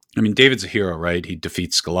 I mean, David's a hero, right? He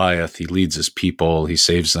defeats Goliath. He leads his people. He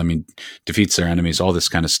saves them. He defeats their enemies, all this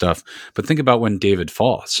kind of stuff. But think about when David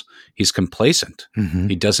falls. He's complacent. Mm-hmm.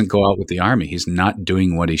 He doesn't go out with the army. He's not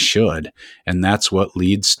doing what he should. And that's what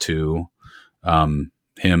leads to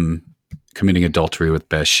him committing adultery with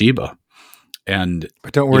Bathsheba.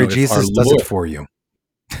 But don't worry, Jesus does it for you.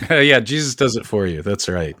 Yeah, Jesus does it for you. That's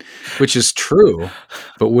right. Which is true.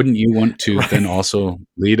 But wouldn't you want to then also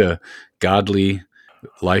lead a godly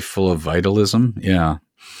life full of vitalism? Yeah.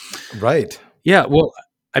 Right. Yeah. Well,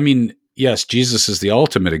 I mean, yes, Jesus is the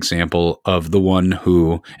ultimate example of the one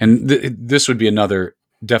who, and this would be another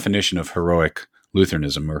definition of heroic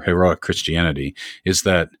Lutheranism or heroic Christianity, is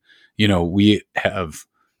that, we have,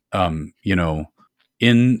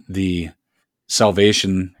 in the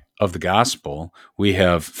salvation of the gospel, we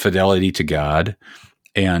have fidelity to God,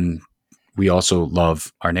 and we also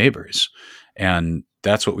love our neighbors. And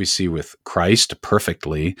that's what we see with Christ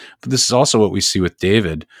perfectly. But this is also what we see with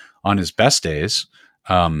David on his best days.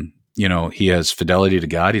 He has fidelity to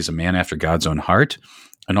God. He's a man after God's own heart.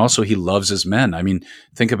 And also he loves his men. I mean,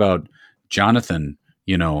 think about Jonathan,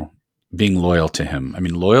 being loyal to him. I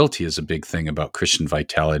mean, loyalty is a big thing about Christian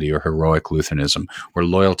vitality or heroic Lutheranism. We're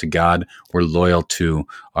loyal to God. We're loyal to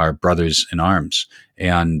our brothers in arms.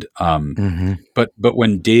 And but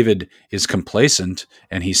when David is complacent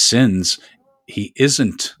and he sins, he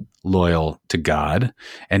isn't loyal to God,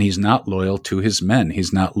 and he's not loyal to his men.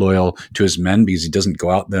 He's not loyal to his men because he doesn't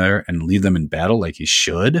go out there and lead them in battle like he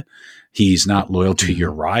should. He's not loyal to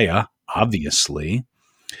Uriah, obviously.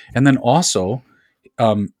 And then also,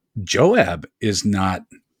 Joab is not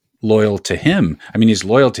loyal to him. I mean, he's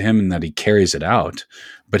loyal to him in that he carries it out,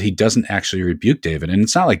 but he doesn't actually rebuke David. And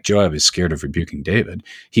it's not like Joab is scared of rebuking David.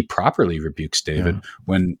 He properly rebukes David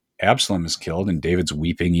when Absalom is killed and David's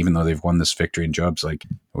weeping, even though they've won this victory. And Joab's like,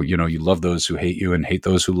 well, you love those who hate you and hate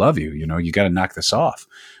those who love you. You got to knock this off.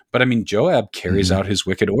 But I mean, Joab carries out his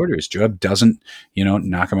wicked orders. Joab doesn't,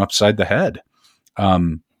 knock him upside the head.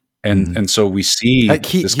 And so we see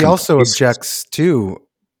he also objects too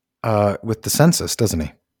with the census, doesn't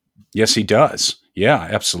he? Yes, he does. Yeah,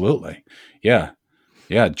 absolutely. Yeah.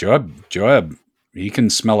 Joab, he can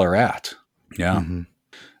smell a rat. Yeah. Mm-hmm.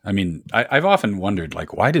 I mean, I've often wondered,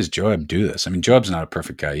 like, why does Joab do this? I mean, Joab's not a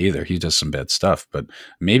perfect guy either. He does some bad stuff, but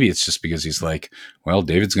maybe it's just because he's like, well,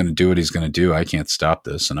 David's going to do what he's going to do. I can't stop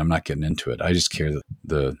this, and I'm not getting into it. I just care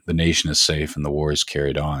that the nation is safe and the war is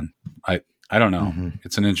carried on. I don't know. Mm-hmm.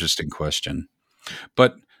 It's an interesting question.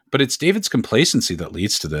 But it's David's complacency that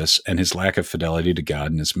leads to this and his lack of fidelity to God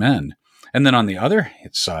and his men. And then on the other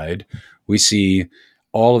side, we see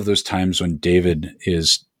all of those times when David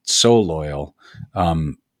is so loyal.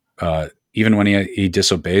 Even when he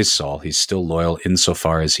disobeys Saul, he's still loyal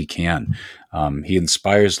insofar as he can. He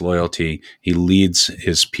inspires loyalty. He leads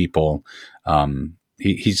his people.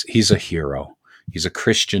 He's a hero. He's a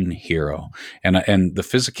Christian hero. And the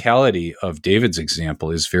physicality of David's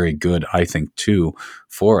example is very good, I think, too,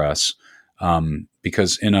 for us.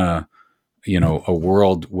 Because in a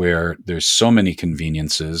world where there's so many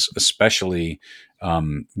conveniences, especially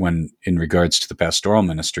when in regards to the pastoral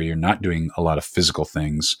ministry, you're not doing a lot of physical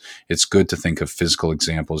things. It's good to think of physical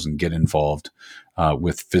examples and get involved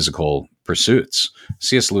with physical pursuits.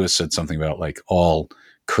 C.S. Lewis said something about like all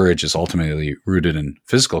courage is ultimately rooted in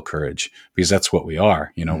physical courage because that's what we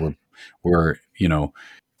are. We're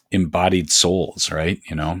embodied souls, right?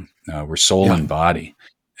 We're soul and body.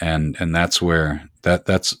 And that's where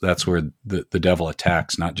that's where the devil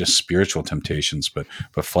attacks, not just spiritual temptations, but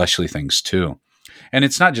fleshly things too. And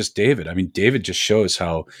it's not just David. I mean, David just shows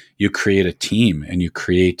how you create a team and you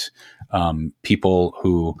create people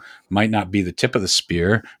who might not be the tip of the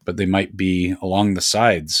spear, but they might be along the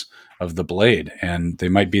sides of the blade and they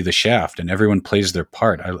might be the shaft, and everyone plays their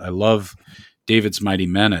part. I love David's mighty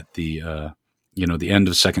men at the end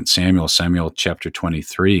of 2 Samuel chapter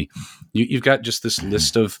 23. You've got just this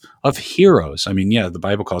list of heroes. I mean, the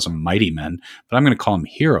Bible calls them mighty men, but I'm going to call them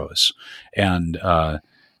heroes. And they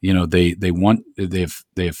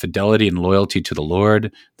have fidelity and loyalty to the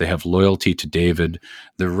Lord. They have loyalty to David.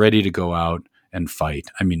 They're ready to go out and fight.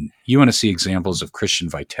 I mean, you want to see examples of Christian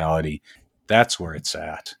vitality. That's where it's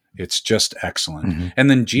at. It's just excellent. Mm-hmm. And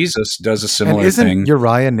then Jesus does a similar thing. Isn't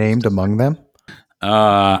Uriah named among them?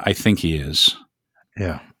 I think he is.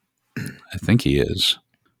 Yeah. I think he is.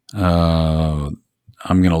 I'm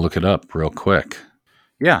going to look it up real quick.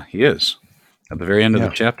 Yeah, he is. At the very end of the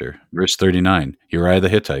chapter, verse 39, Uriah the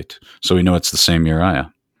Hittite. So we know it's the same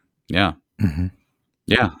Uriah. Yeah. Mm-hmm.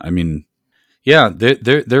 Yeah. I mean,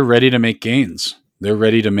 they're ready to make gains. They're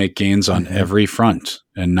ready to make gains on every front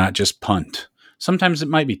and not just punt. Sometimes it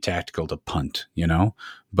might be tactical to punt,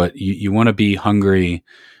 but you want to be hungry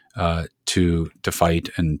to fight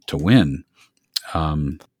and to win.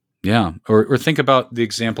 Or think about the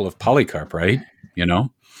example of Polycarp, right?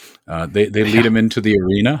 They lead him into the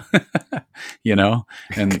arena,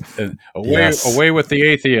 and away with the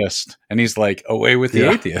atheist. And he's like, away with the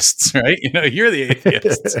atheists, right? You're the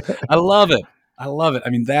atheists. I love it. I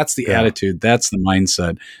mean, that's the attitude. That's the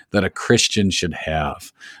mindset that a Christian should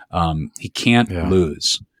have. He can't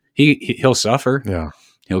lose. He'll suffer. Yeah.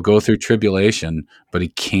 He'll go through tribulation, but he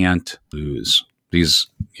can't lose. He has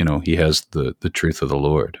the truth of the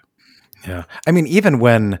Lord. Yeah. I mean, even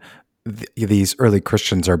when these early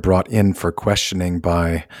Christians are brought in for questioning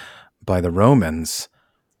by the Romans,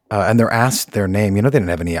 and they're asked their name, they didn't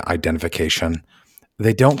have any identification.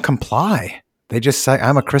 They don't comply. They just say,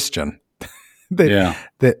 I'm a Christian. In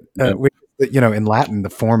Latin, the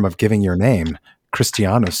form of giving your name,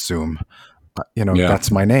 Christianus sum, that's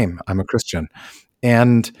my name. I'm a Christian.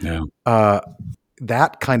 And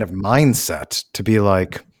that kind of mindset to be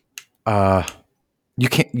like, you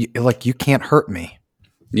can't hurt me.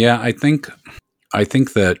 Yeah, I think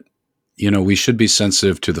that we should be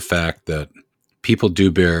sensitive to the fact that people do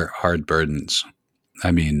bear hard burdens.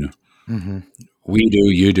 I mean, we do,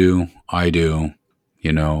 you do, I do.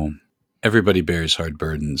 Everybody bears hard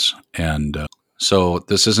burdens, and so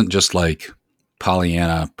this isn't just like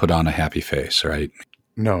Pollyanna put on a happy face, right?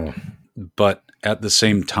 No. But at the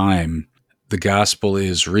same time, the gospel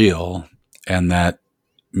is real, and that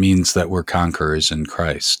means that we're conquerors in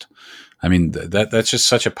Christ. I mean, that's just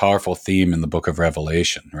such a powerful theme in the book of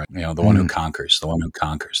Revelation, right? You know, the one who conquers, the one who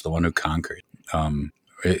conquers, the one who conquered.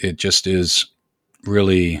 It just is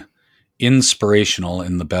really inspirational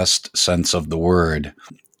in the best sense of the word.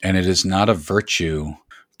 And it is not a virtue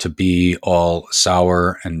to be all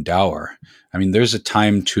sour and dour. I mean, there's a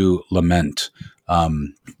time to lament.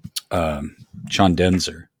 Sean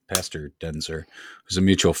Denzer, Pastor Denzer, who's a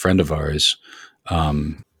mutual friend of ours,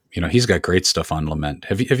 he's got great stuff on lament.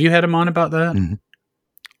 Have you had him on about that?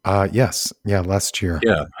 Yes. Yeah. Last year.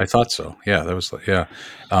 Yeah, I thought so. Yeah, that was, yeah.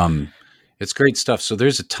 It's great stuff. So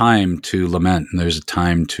there's a time to lament, and there's a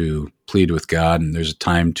time to plead with God, and there's a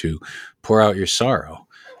time to pour out your sorrow.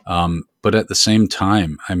 But at the same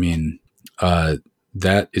time, I mean,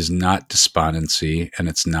 that is not despondency, and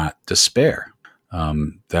it's not despair.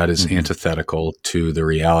 That is antithetical to the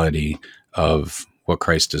reality of what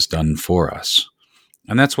Christ has done for us.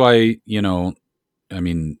 And that's why, I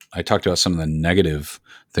talked about some of the negative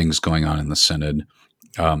things going on in the synod.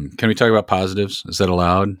 Can we talk about positives? Is that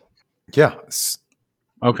allowed? Yeah.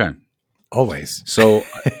 Okay. Always. So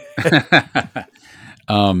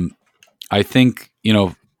I think,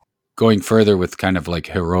 going further with kind of like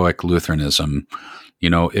heroic Lutheranism,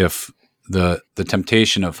 if the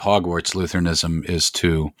temptation of Hogwarts Lutheranism is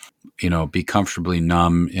to, be comfortably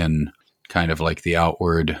numb in kind of like the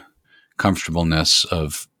outward comfortableness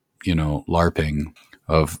of, LARPing,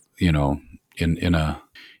 of, in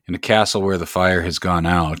a castle where the fire has gone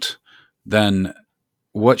out, then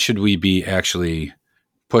what should we be actually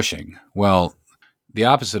pushing? Well, the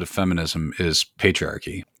opposite of feminism is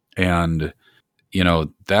patriarchy. And,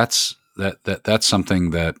 that's something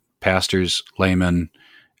that pastors, laymen,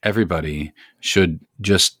 everybody should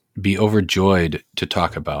just be overjoyed to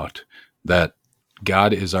talk about, that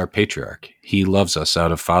God is our patriarch. He loves us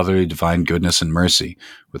out of fatherly divine goodness and mercy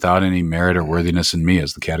without any merit or worthiness in me,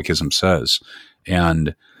 as the Catechism says.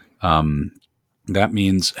 And that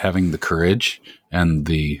means having the courage and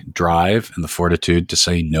the drive and the fortitude to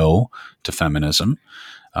say no to feminism,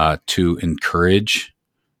 to encourage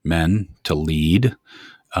men to lead,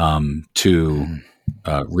 to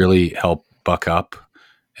really help buck up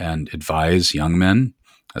and advise young men,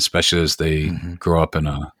 especially as they grow up in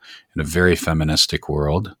a very feministic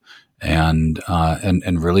world, and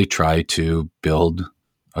really try to build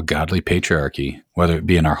a godly patriarchy, whether it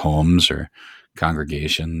be in our homes or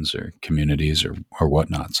congregations or communities or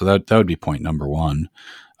whatnot. So that would be point number one.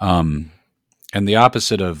 And the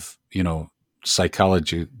opposite of,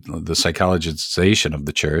 psychology, the psychologization of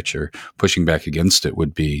the church, or pushing back against it,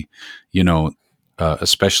 would be,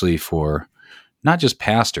 especially for not just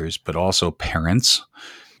pastors, but also parents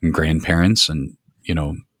and grandparents and,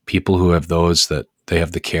 people who have those that they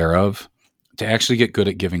have the care of, to actually get good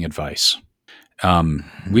at giving advice.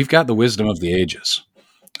 We've got the wisdom of the ages.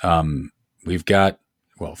 We've got,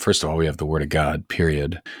 well, first of all, we have the Word of God,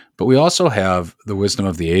 period. But we also have the wisdom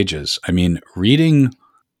of the ages. I mean, reading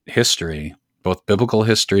history, both biblical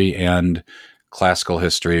history and classical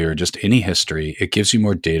history, or just any history, it gives you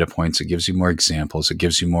more data points. It gives you more examples. It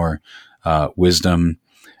gives you more wisdom.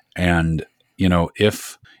 And,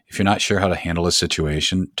 if you're not sure how to handle a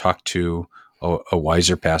situation, talk to a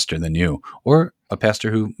wiser pastor than you, or a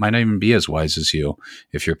pastor who might not even be as wise as you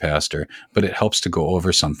if you're a pastor, but it helps to go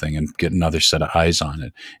over something and get another set of eyes on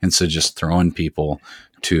it, instead of just throwing people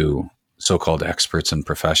to so-called experts and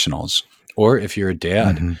professionals. Or if you're a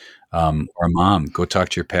dad or a mom, go talk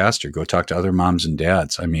to your pastor, go talk to other moms and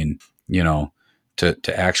dads. I mean,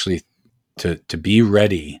 to actually to be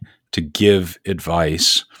ready to give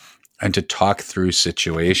advice and to talk through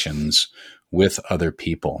situations with other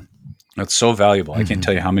people. That's so valuable. I can't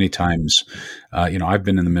tell you how many times, I've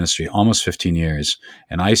been in the ministry almost 15 years,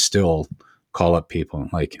 and I still call up people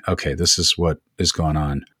like, okay, this is what is going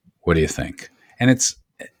on. What do you think? And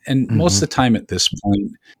most of the time at this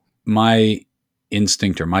point, my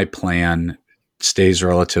instinct or my plan stays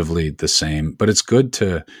relatively the same, but it's good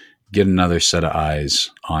to get another set of eyes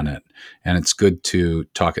on it. And it's good to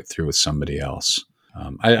talk it through with somebody else.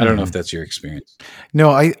 I don't know if that's your experience.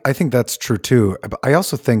 No, I think that's true too. But I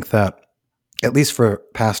also think that, at least for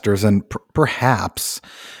pastors, and perhaps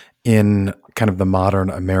in kind of the modern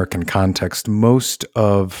American context, most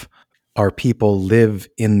of our people live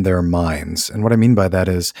in their minds. And what I mean by that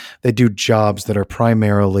is they do jobs that are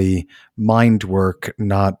primarily mind work,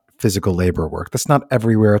 not physical labor work. That's not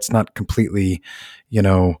everywhere. It's not completely,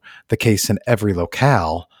 the case in every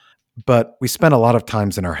locale, but we spend a lot of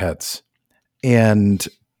times in our heads. And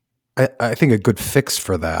I think a good fix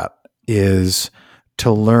for that is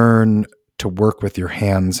to learn to work with your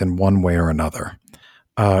hands in one way or another.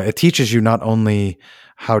 It teaches you not only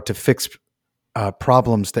how to fix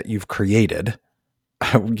problems that you've created.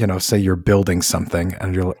 Say you're building something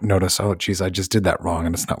and you'll notice, oh, geez, I just did that wrong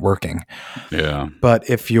and it's not working. Yeah. But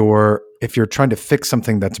if you're trying to fix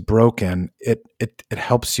something that's broken, it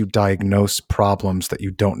helps you diagnose problems that you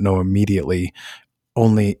don't know immediately.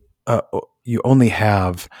 You only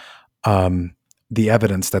have the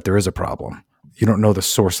evidence that there is a problem. You don't know the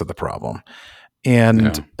source of the problem.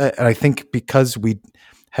 And I think because we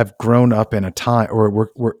have grown up in a time, or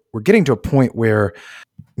we're getting to a point where,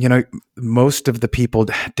 most of the people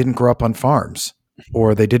didn't grow up on farms,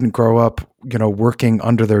 or they didn't grow up, working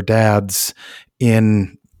under their dads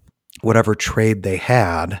in whatever trade they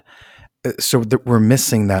had. So that we're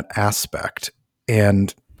missing that aspect.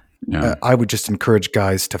 And I would just encourage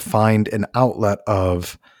guys to find an outlet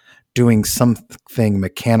of doing something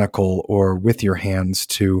mechanical or with your hands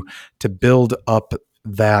to build up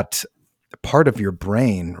that part of your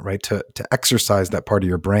brain, right? To exercise that part of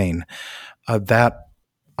your brain, that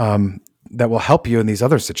will help you in these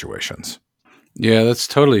other situations. Yeah, that's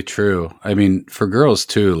totally true. I mean, for girls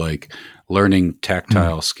too, like learning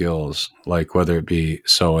tactile skills, like whether it be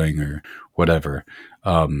sewing or whatever,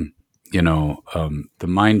 the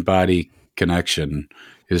mind-body connection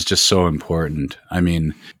is just so important. I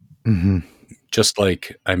mean,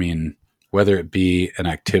 whether it be an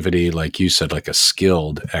activity, like you said, like a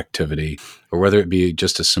skilled activity, or whether it be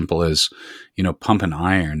just as simple as, pump an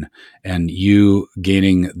iron and you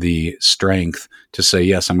gaining the strength to say,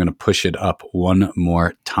 yes, I'm going to push it up one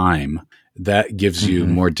more time. That gives you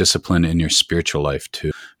more discipline in your spiritual life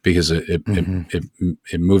too, because it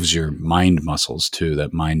moves your mind muscles too,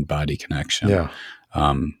 that mind-body connection. Yeah.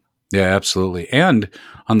 Yeah, absolutely. And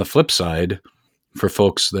on the flip side, for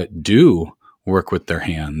folks that do work with their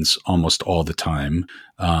hands almost all the time,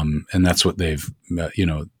 and that's what they've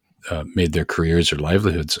made their careers or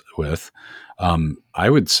livelihoods with, I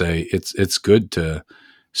would say it's good to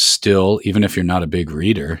still, even if you're not a big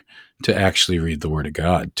reader, to actually read the Word of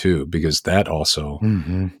God too, because that also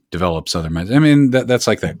develops other minds. I mean, that's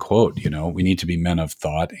like that quote, we need to be men of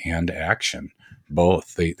thought and action.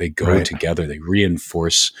 Both they go together. They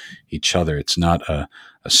reinforce each other. It's not a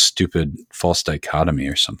stupid false dichotomy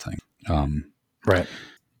or something. Right.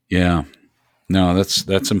 Yeah. No,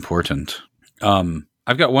 that's important.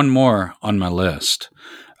 I've got one more on my list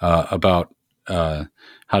about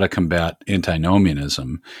how to combat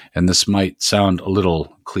antinomianism. And this might sound a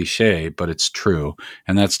little cliche, but it's true.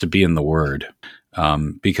 And that's to be in the Word.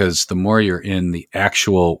 Because the more you're in the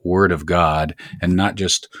actual Word of God and not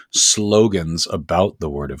just slogans about the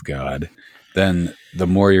Word of God, then the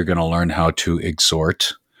more you're going to learn how to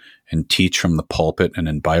exhort and teach from the pulpit and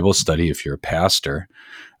in Bible study if you're a pastor,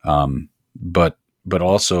 but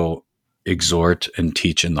also exhort and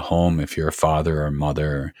teach in the home if you're a father or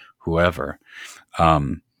mother or whoever.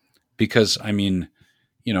 Because,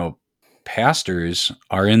 pastors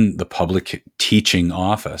are in the public teaching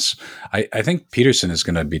office. I think Peterson is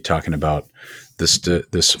going to be talking about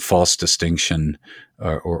this false distinction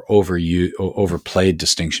or overplayed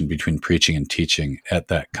distinction between preaching and teaching at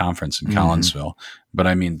that conference in Collinsville. But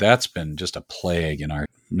that's been just a plague in our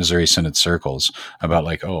Missouri Synod circles about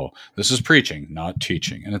like, oh, this is preaching, not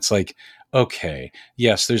teaching. And it's like, okay,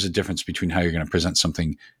 yes, there's a difference between how you're going to present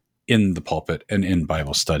something in the pulpit and in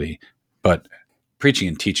Bible study, but preaching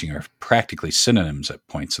and teaching are practically synonyms at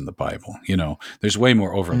points in the Bible. There's way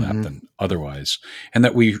more overlap than otherwise. And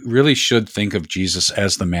that we really should think of Jesus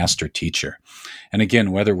as the master teacher. And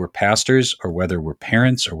again, whether we're pastors or whether we're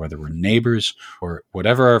parents or whether we're neighbors or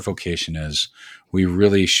whatever our vocation is, we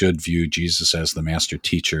really should view Jesus as the master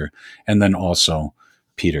teacher. And then also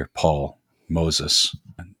Peter, Paul, Moses,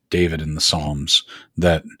 David in the Psalms,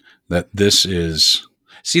 that this is...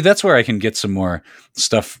 See, that's where I can get some more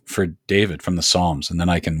stuff for David from the Psalms, and then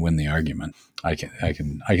I can win the argument. I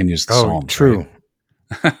can use the Psalms. True.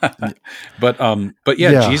 Right? But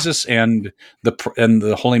yeah, Jesus and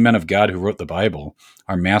the holy men of God who wrote the Bible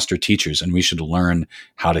are master teachers, and we should learn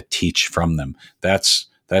how to teach from them. That's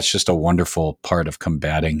just a wonderful part of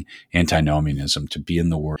combating antinomianism, to be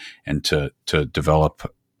in the Word and to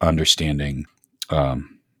develop understanding.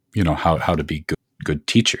 How to be good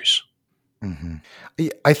teachers.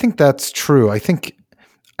 I think that's true. I think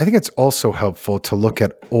it's also helpful to look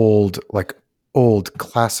at old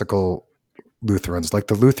classical Lutherans, like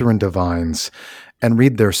the Lutheran divines, and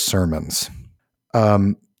read their sermons.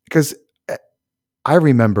 Because I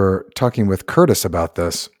remember talking with Curtis about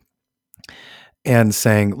this and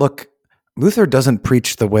saying, look, Luther doesn't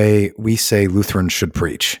preach the way we say Lutherans should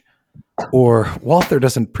preach, or Walther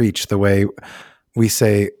doesn't preach the way we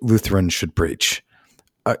say Lutherans should preach.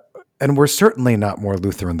 And we're certainly not more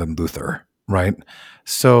Lutheran than Luther, right?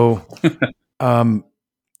 So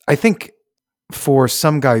I think for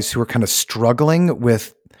some guys who are kind of struggling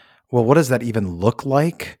with, well, what does that even look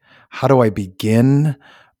like? How do I begin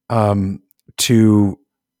to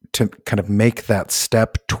kind of make that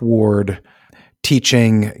step toward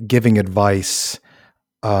teaching, giving advice,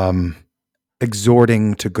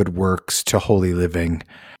 exhorting to good works, to holy living?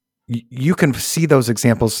 You can see those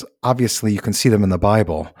examples. Obviously, you can see them in the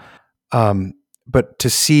Bible. But to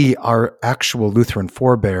see our actual Lutheran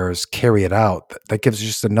forebears carry it out, that gives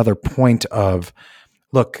just another point of,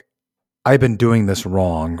 look, I've been doing this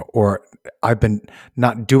wrong, or I've been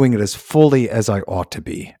not doing it as fully as I ought to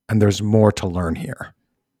be, and there's more to learn here.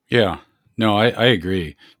 Yeah, no, I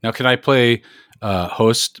agree. Now, can I play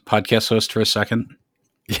podcast host for a second?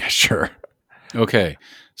 Yeah, sure. Okay,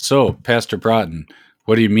 so Pastor Broughton,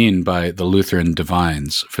 what do you mean by the Lutheran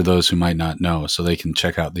divines, for those who might not know, so they can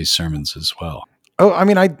check out these sermons as well? Oh, I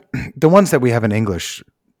mean, the ones that we have in English,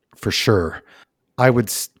 for sure, I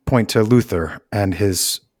would point to Luther and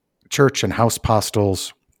his church and house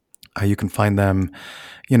apostles. You can find them,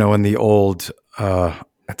 in the old,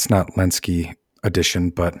 it's not Lenski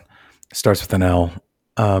edition, but it starts with an L.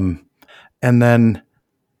 And then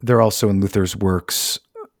they're also in Luther's works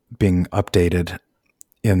being updated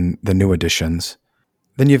in the new editions.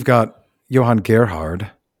 Then you've got Johann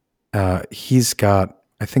Gerhard. He's got,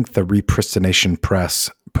 I think the Repristination Press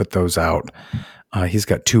put those out. He's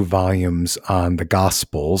got 2 volumes on the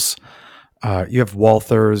Gospels. You have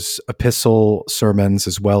Walther's epistle sermons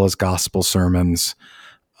as well as gospel sermons.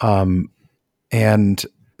 And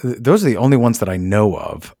those are the only ones that I know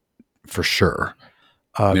of for sure.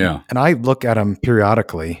 And I look at them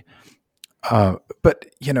periodically. But,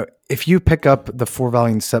 if you pick up the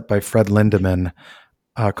 4-volume set by Fred Lindemann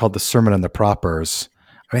called The Sermon on the Propers,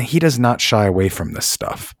 I mean, he does not shy away from this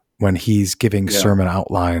stuff when he's giving sermon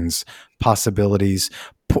outlines, possibilities,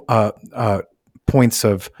 points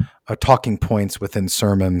of talking points within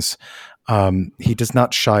sermons. He does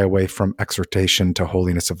not shy away from exhortation to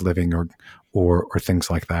holiness of living or things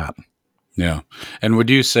like that. Yeah. And would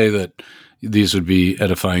you say that these would be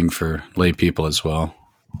edifying for lay people as well?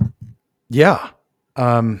 Yeah.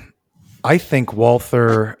 I think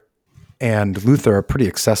Walther and Luther are pretty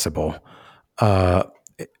accessible.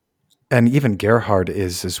 And even Gerhard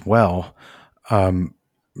is as well. They're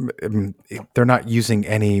not using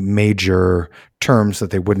any major terms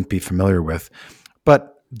that they wouldn't be familiar with,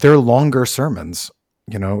 but they're longer sermons.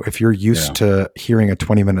 If you're used to hearing a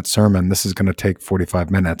 20-minute sermon, this is going to take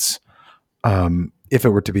 45 minutes if it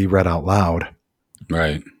were to be read out loud.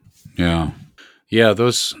 Right. Yeah. Yeah.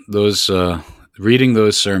 Those reading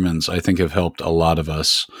those sermons, I think, have helped a lot of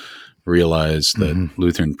us realize that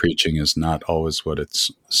Lutheran preaching is not always what it's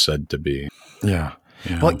said to be. Yeah.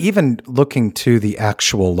 Well, even looking to the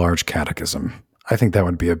actual large catechism, I think that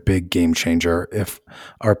would be a big game changer if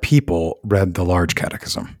our people read the large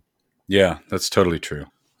catechism. Yeah, that's totally true.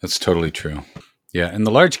 Yeah, and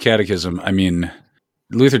the large catechism, I mean,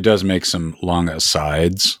 Luther does make some long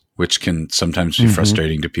asides, which can sometimes be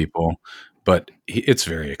frustrating to people, but it's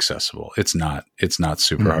very accessible. It's not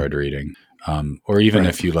super hard reading. Or even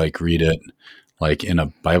if you read it like in a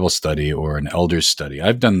Bible study or an elder's study.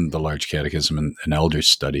 I've done the large catechism in an elder's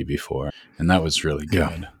study before, and that was really good.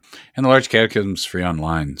 Yeah. And the large catechism's free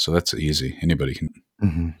online, so that's easy. Anybody can.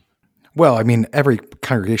 Mm-hmm. Well, I mean, every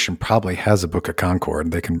congregation probably has a Book of Concord.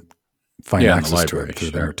 They can find access to it through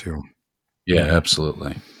there too. Yeah,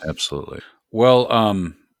 absolutely. Well,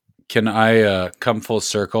 can I come full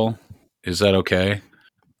circle? Is that okay?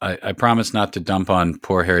 I promise not to dump on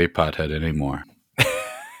poor Harry Pothead anymore.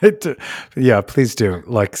 Yeah, please do.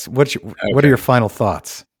 What are your final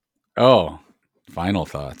thoughts? Oh, final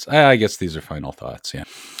thoughts. I guess these are final thoughts. Yeah.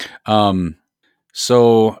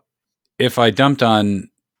 So if I dumped on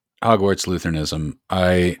Hogwarts Lutheranism,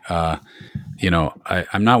 I'm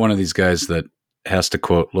not one of these guys that has to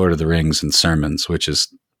quote Lord of the Rings in sermons, which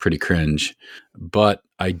is pretty cringe. But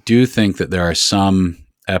I do think that there are some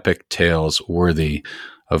epic tales worthy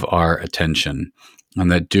of our attention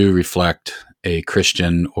and that do reflect a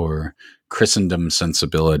Christian or Christendom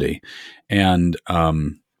sensibility. And,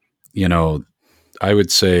 I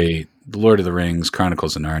would say The Lord of the Rings,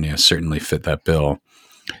 Chronicles of Narnia certainly fit that bill.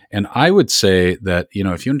 And I would say that, if you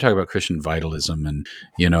want to talk about Christian vitalism and,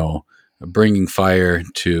 bringing fire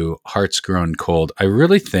to hearts grown cold, I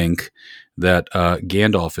really think that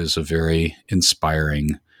Gandalf is a very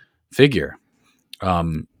inspiring figure.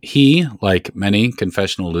 He, like many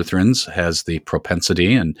confessional Lutherans, has the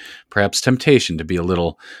propensity and perhaps temptation to be a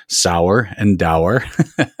little sour and dour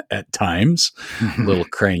at times, a little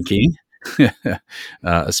cranky,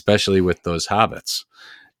 especially with those hobbits.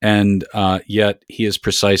 And yet he is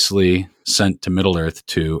precisely sent to Middle-earth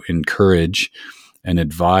to encourage and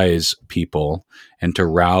advise people and to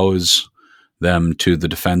rouse them to the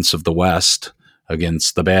defense of the West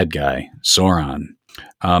against the bad guy, Sauron.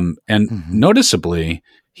 Noticeably,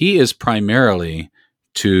 he is primarily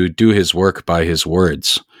to do his work by his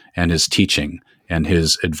words and his teaching and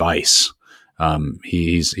his advice.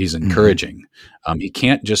 He's encouraging. He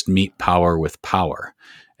can't just meet power with power.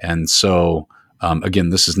 And so, again,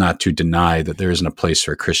 this is not to deny that there isn't a place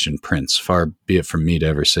for a Christian prince. Far be it from me to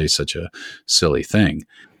ever say such a silly thing.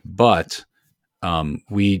 But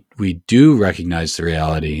we do recognize the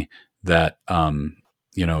reality that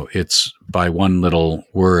it's by one little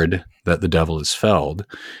word that the devil is felled,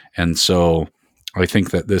 and so I think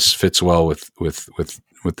that this fits well with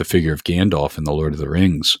the figure of Gandalf in the Lord of the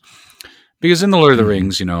Rings, because in the Lord of the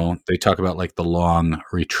Rings, they talk about like the long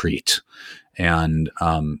retreat, and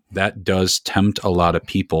that does tempt a lot of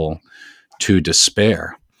people to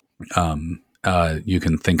despair. You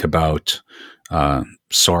can think about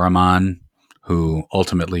Saruman, who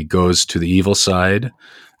ultimately goes to the evil side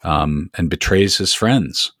and betrays his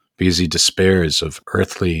friends because he despairs of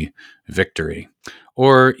earthly victory.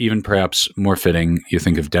 Or even perhaps more fitting, you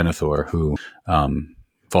think of Denethor, who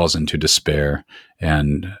falls into despair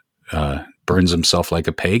and burns himself like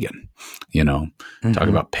a pagan. Talk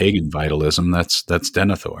about pagan vitalism. That's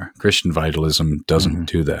Denethor. Christian vitalism doesn't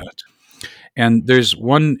do that. And there's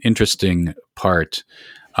one interesting part.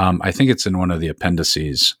 I think it's in one of the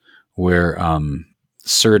appendices where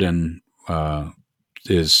Círdan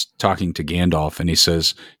is talking to Gandalf, and he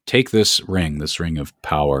says, "Take this ring of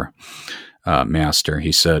power, master."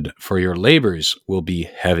 He said, "For your labors will be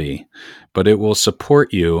heavy, but it will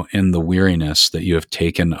support you in the weariness that you have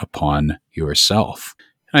taken upon yourself."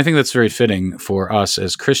 And I think that's very fitting for us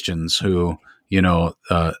as Christians who,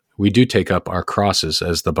 we do take up our crosses,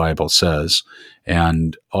 as the Bible says.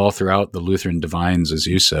 And all throughout the Lutheran divines, as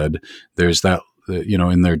you said, there's that,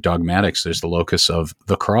 in their dogmatics, there's the locus of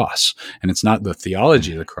the cross. And it's not the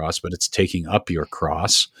theology of the cross, but it's taking up your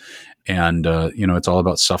cross. And, it's all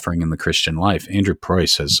about suffering in the Christian life. Andrew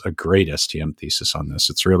Preuss has a great STM thesis on this.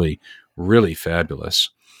 It's really, really fabulous.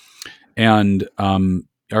 And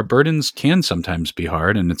our burdens can sometimes be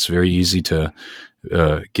hard, and it's very easy to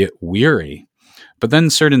get weary. But then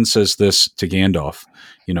Círdan says this to Gandalf,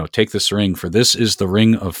 "Take this ring, for this is the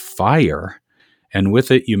ring of fire, and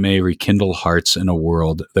with it you may rekindle hearts in a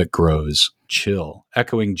world that grows chill,"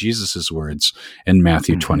 echoing Jesus's words in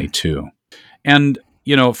Matthew 22. And,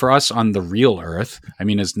 for us on the real earth, I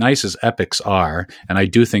mean, as nice as epics are, and I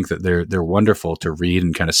do think that they're wonderful to read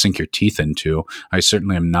and kind of sink your teeth into. I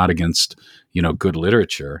certainly am not against, good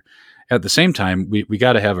literature. At the same time, we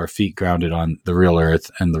got to have our feet grounded on the real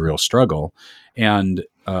earth and the real struggle. And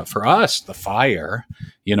for us, the fire,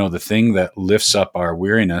 the thing that lifts up our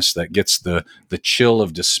weariness, that gets the chill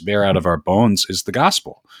of despair out of our bones, is the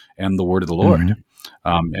gospel and the word of the Lord.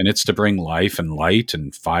 And it's to bring life and light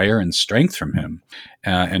and fire and strength from him.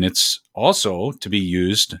 And it's also to be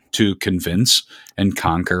used to convince and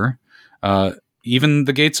conquer even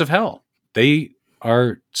the gates of hell. They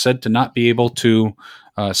are said to not be able to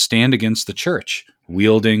stand against the church,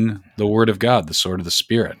 wielding the word of God, the sword of the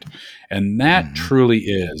Spirit. And that truly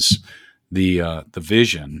is the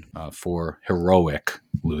vision for heroic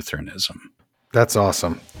Lutheranism. That's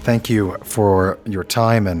awesome. Thank you for your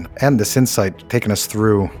time and this insight, taking us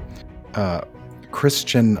through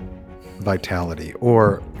Christian vitality,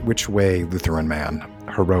 or which way Lutheran man,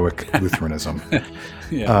 heroic Lutheranism.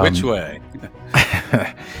 Which way?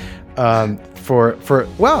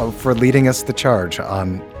 For leading us the charge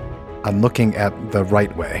on looking at the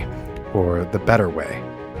right way, or the better way.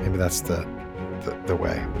 Maybe that's the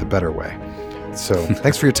way, the better way. So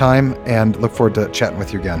thanks for your time, and look forward to chatting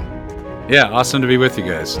with you again. Yeah, awesome to be with you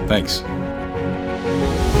guys. Thanks.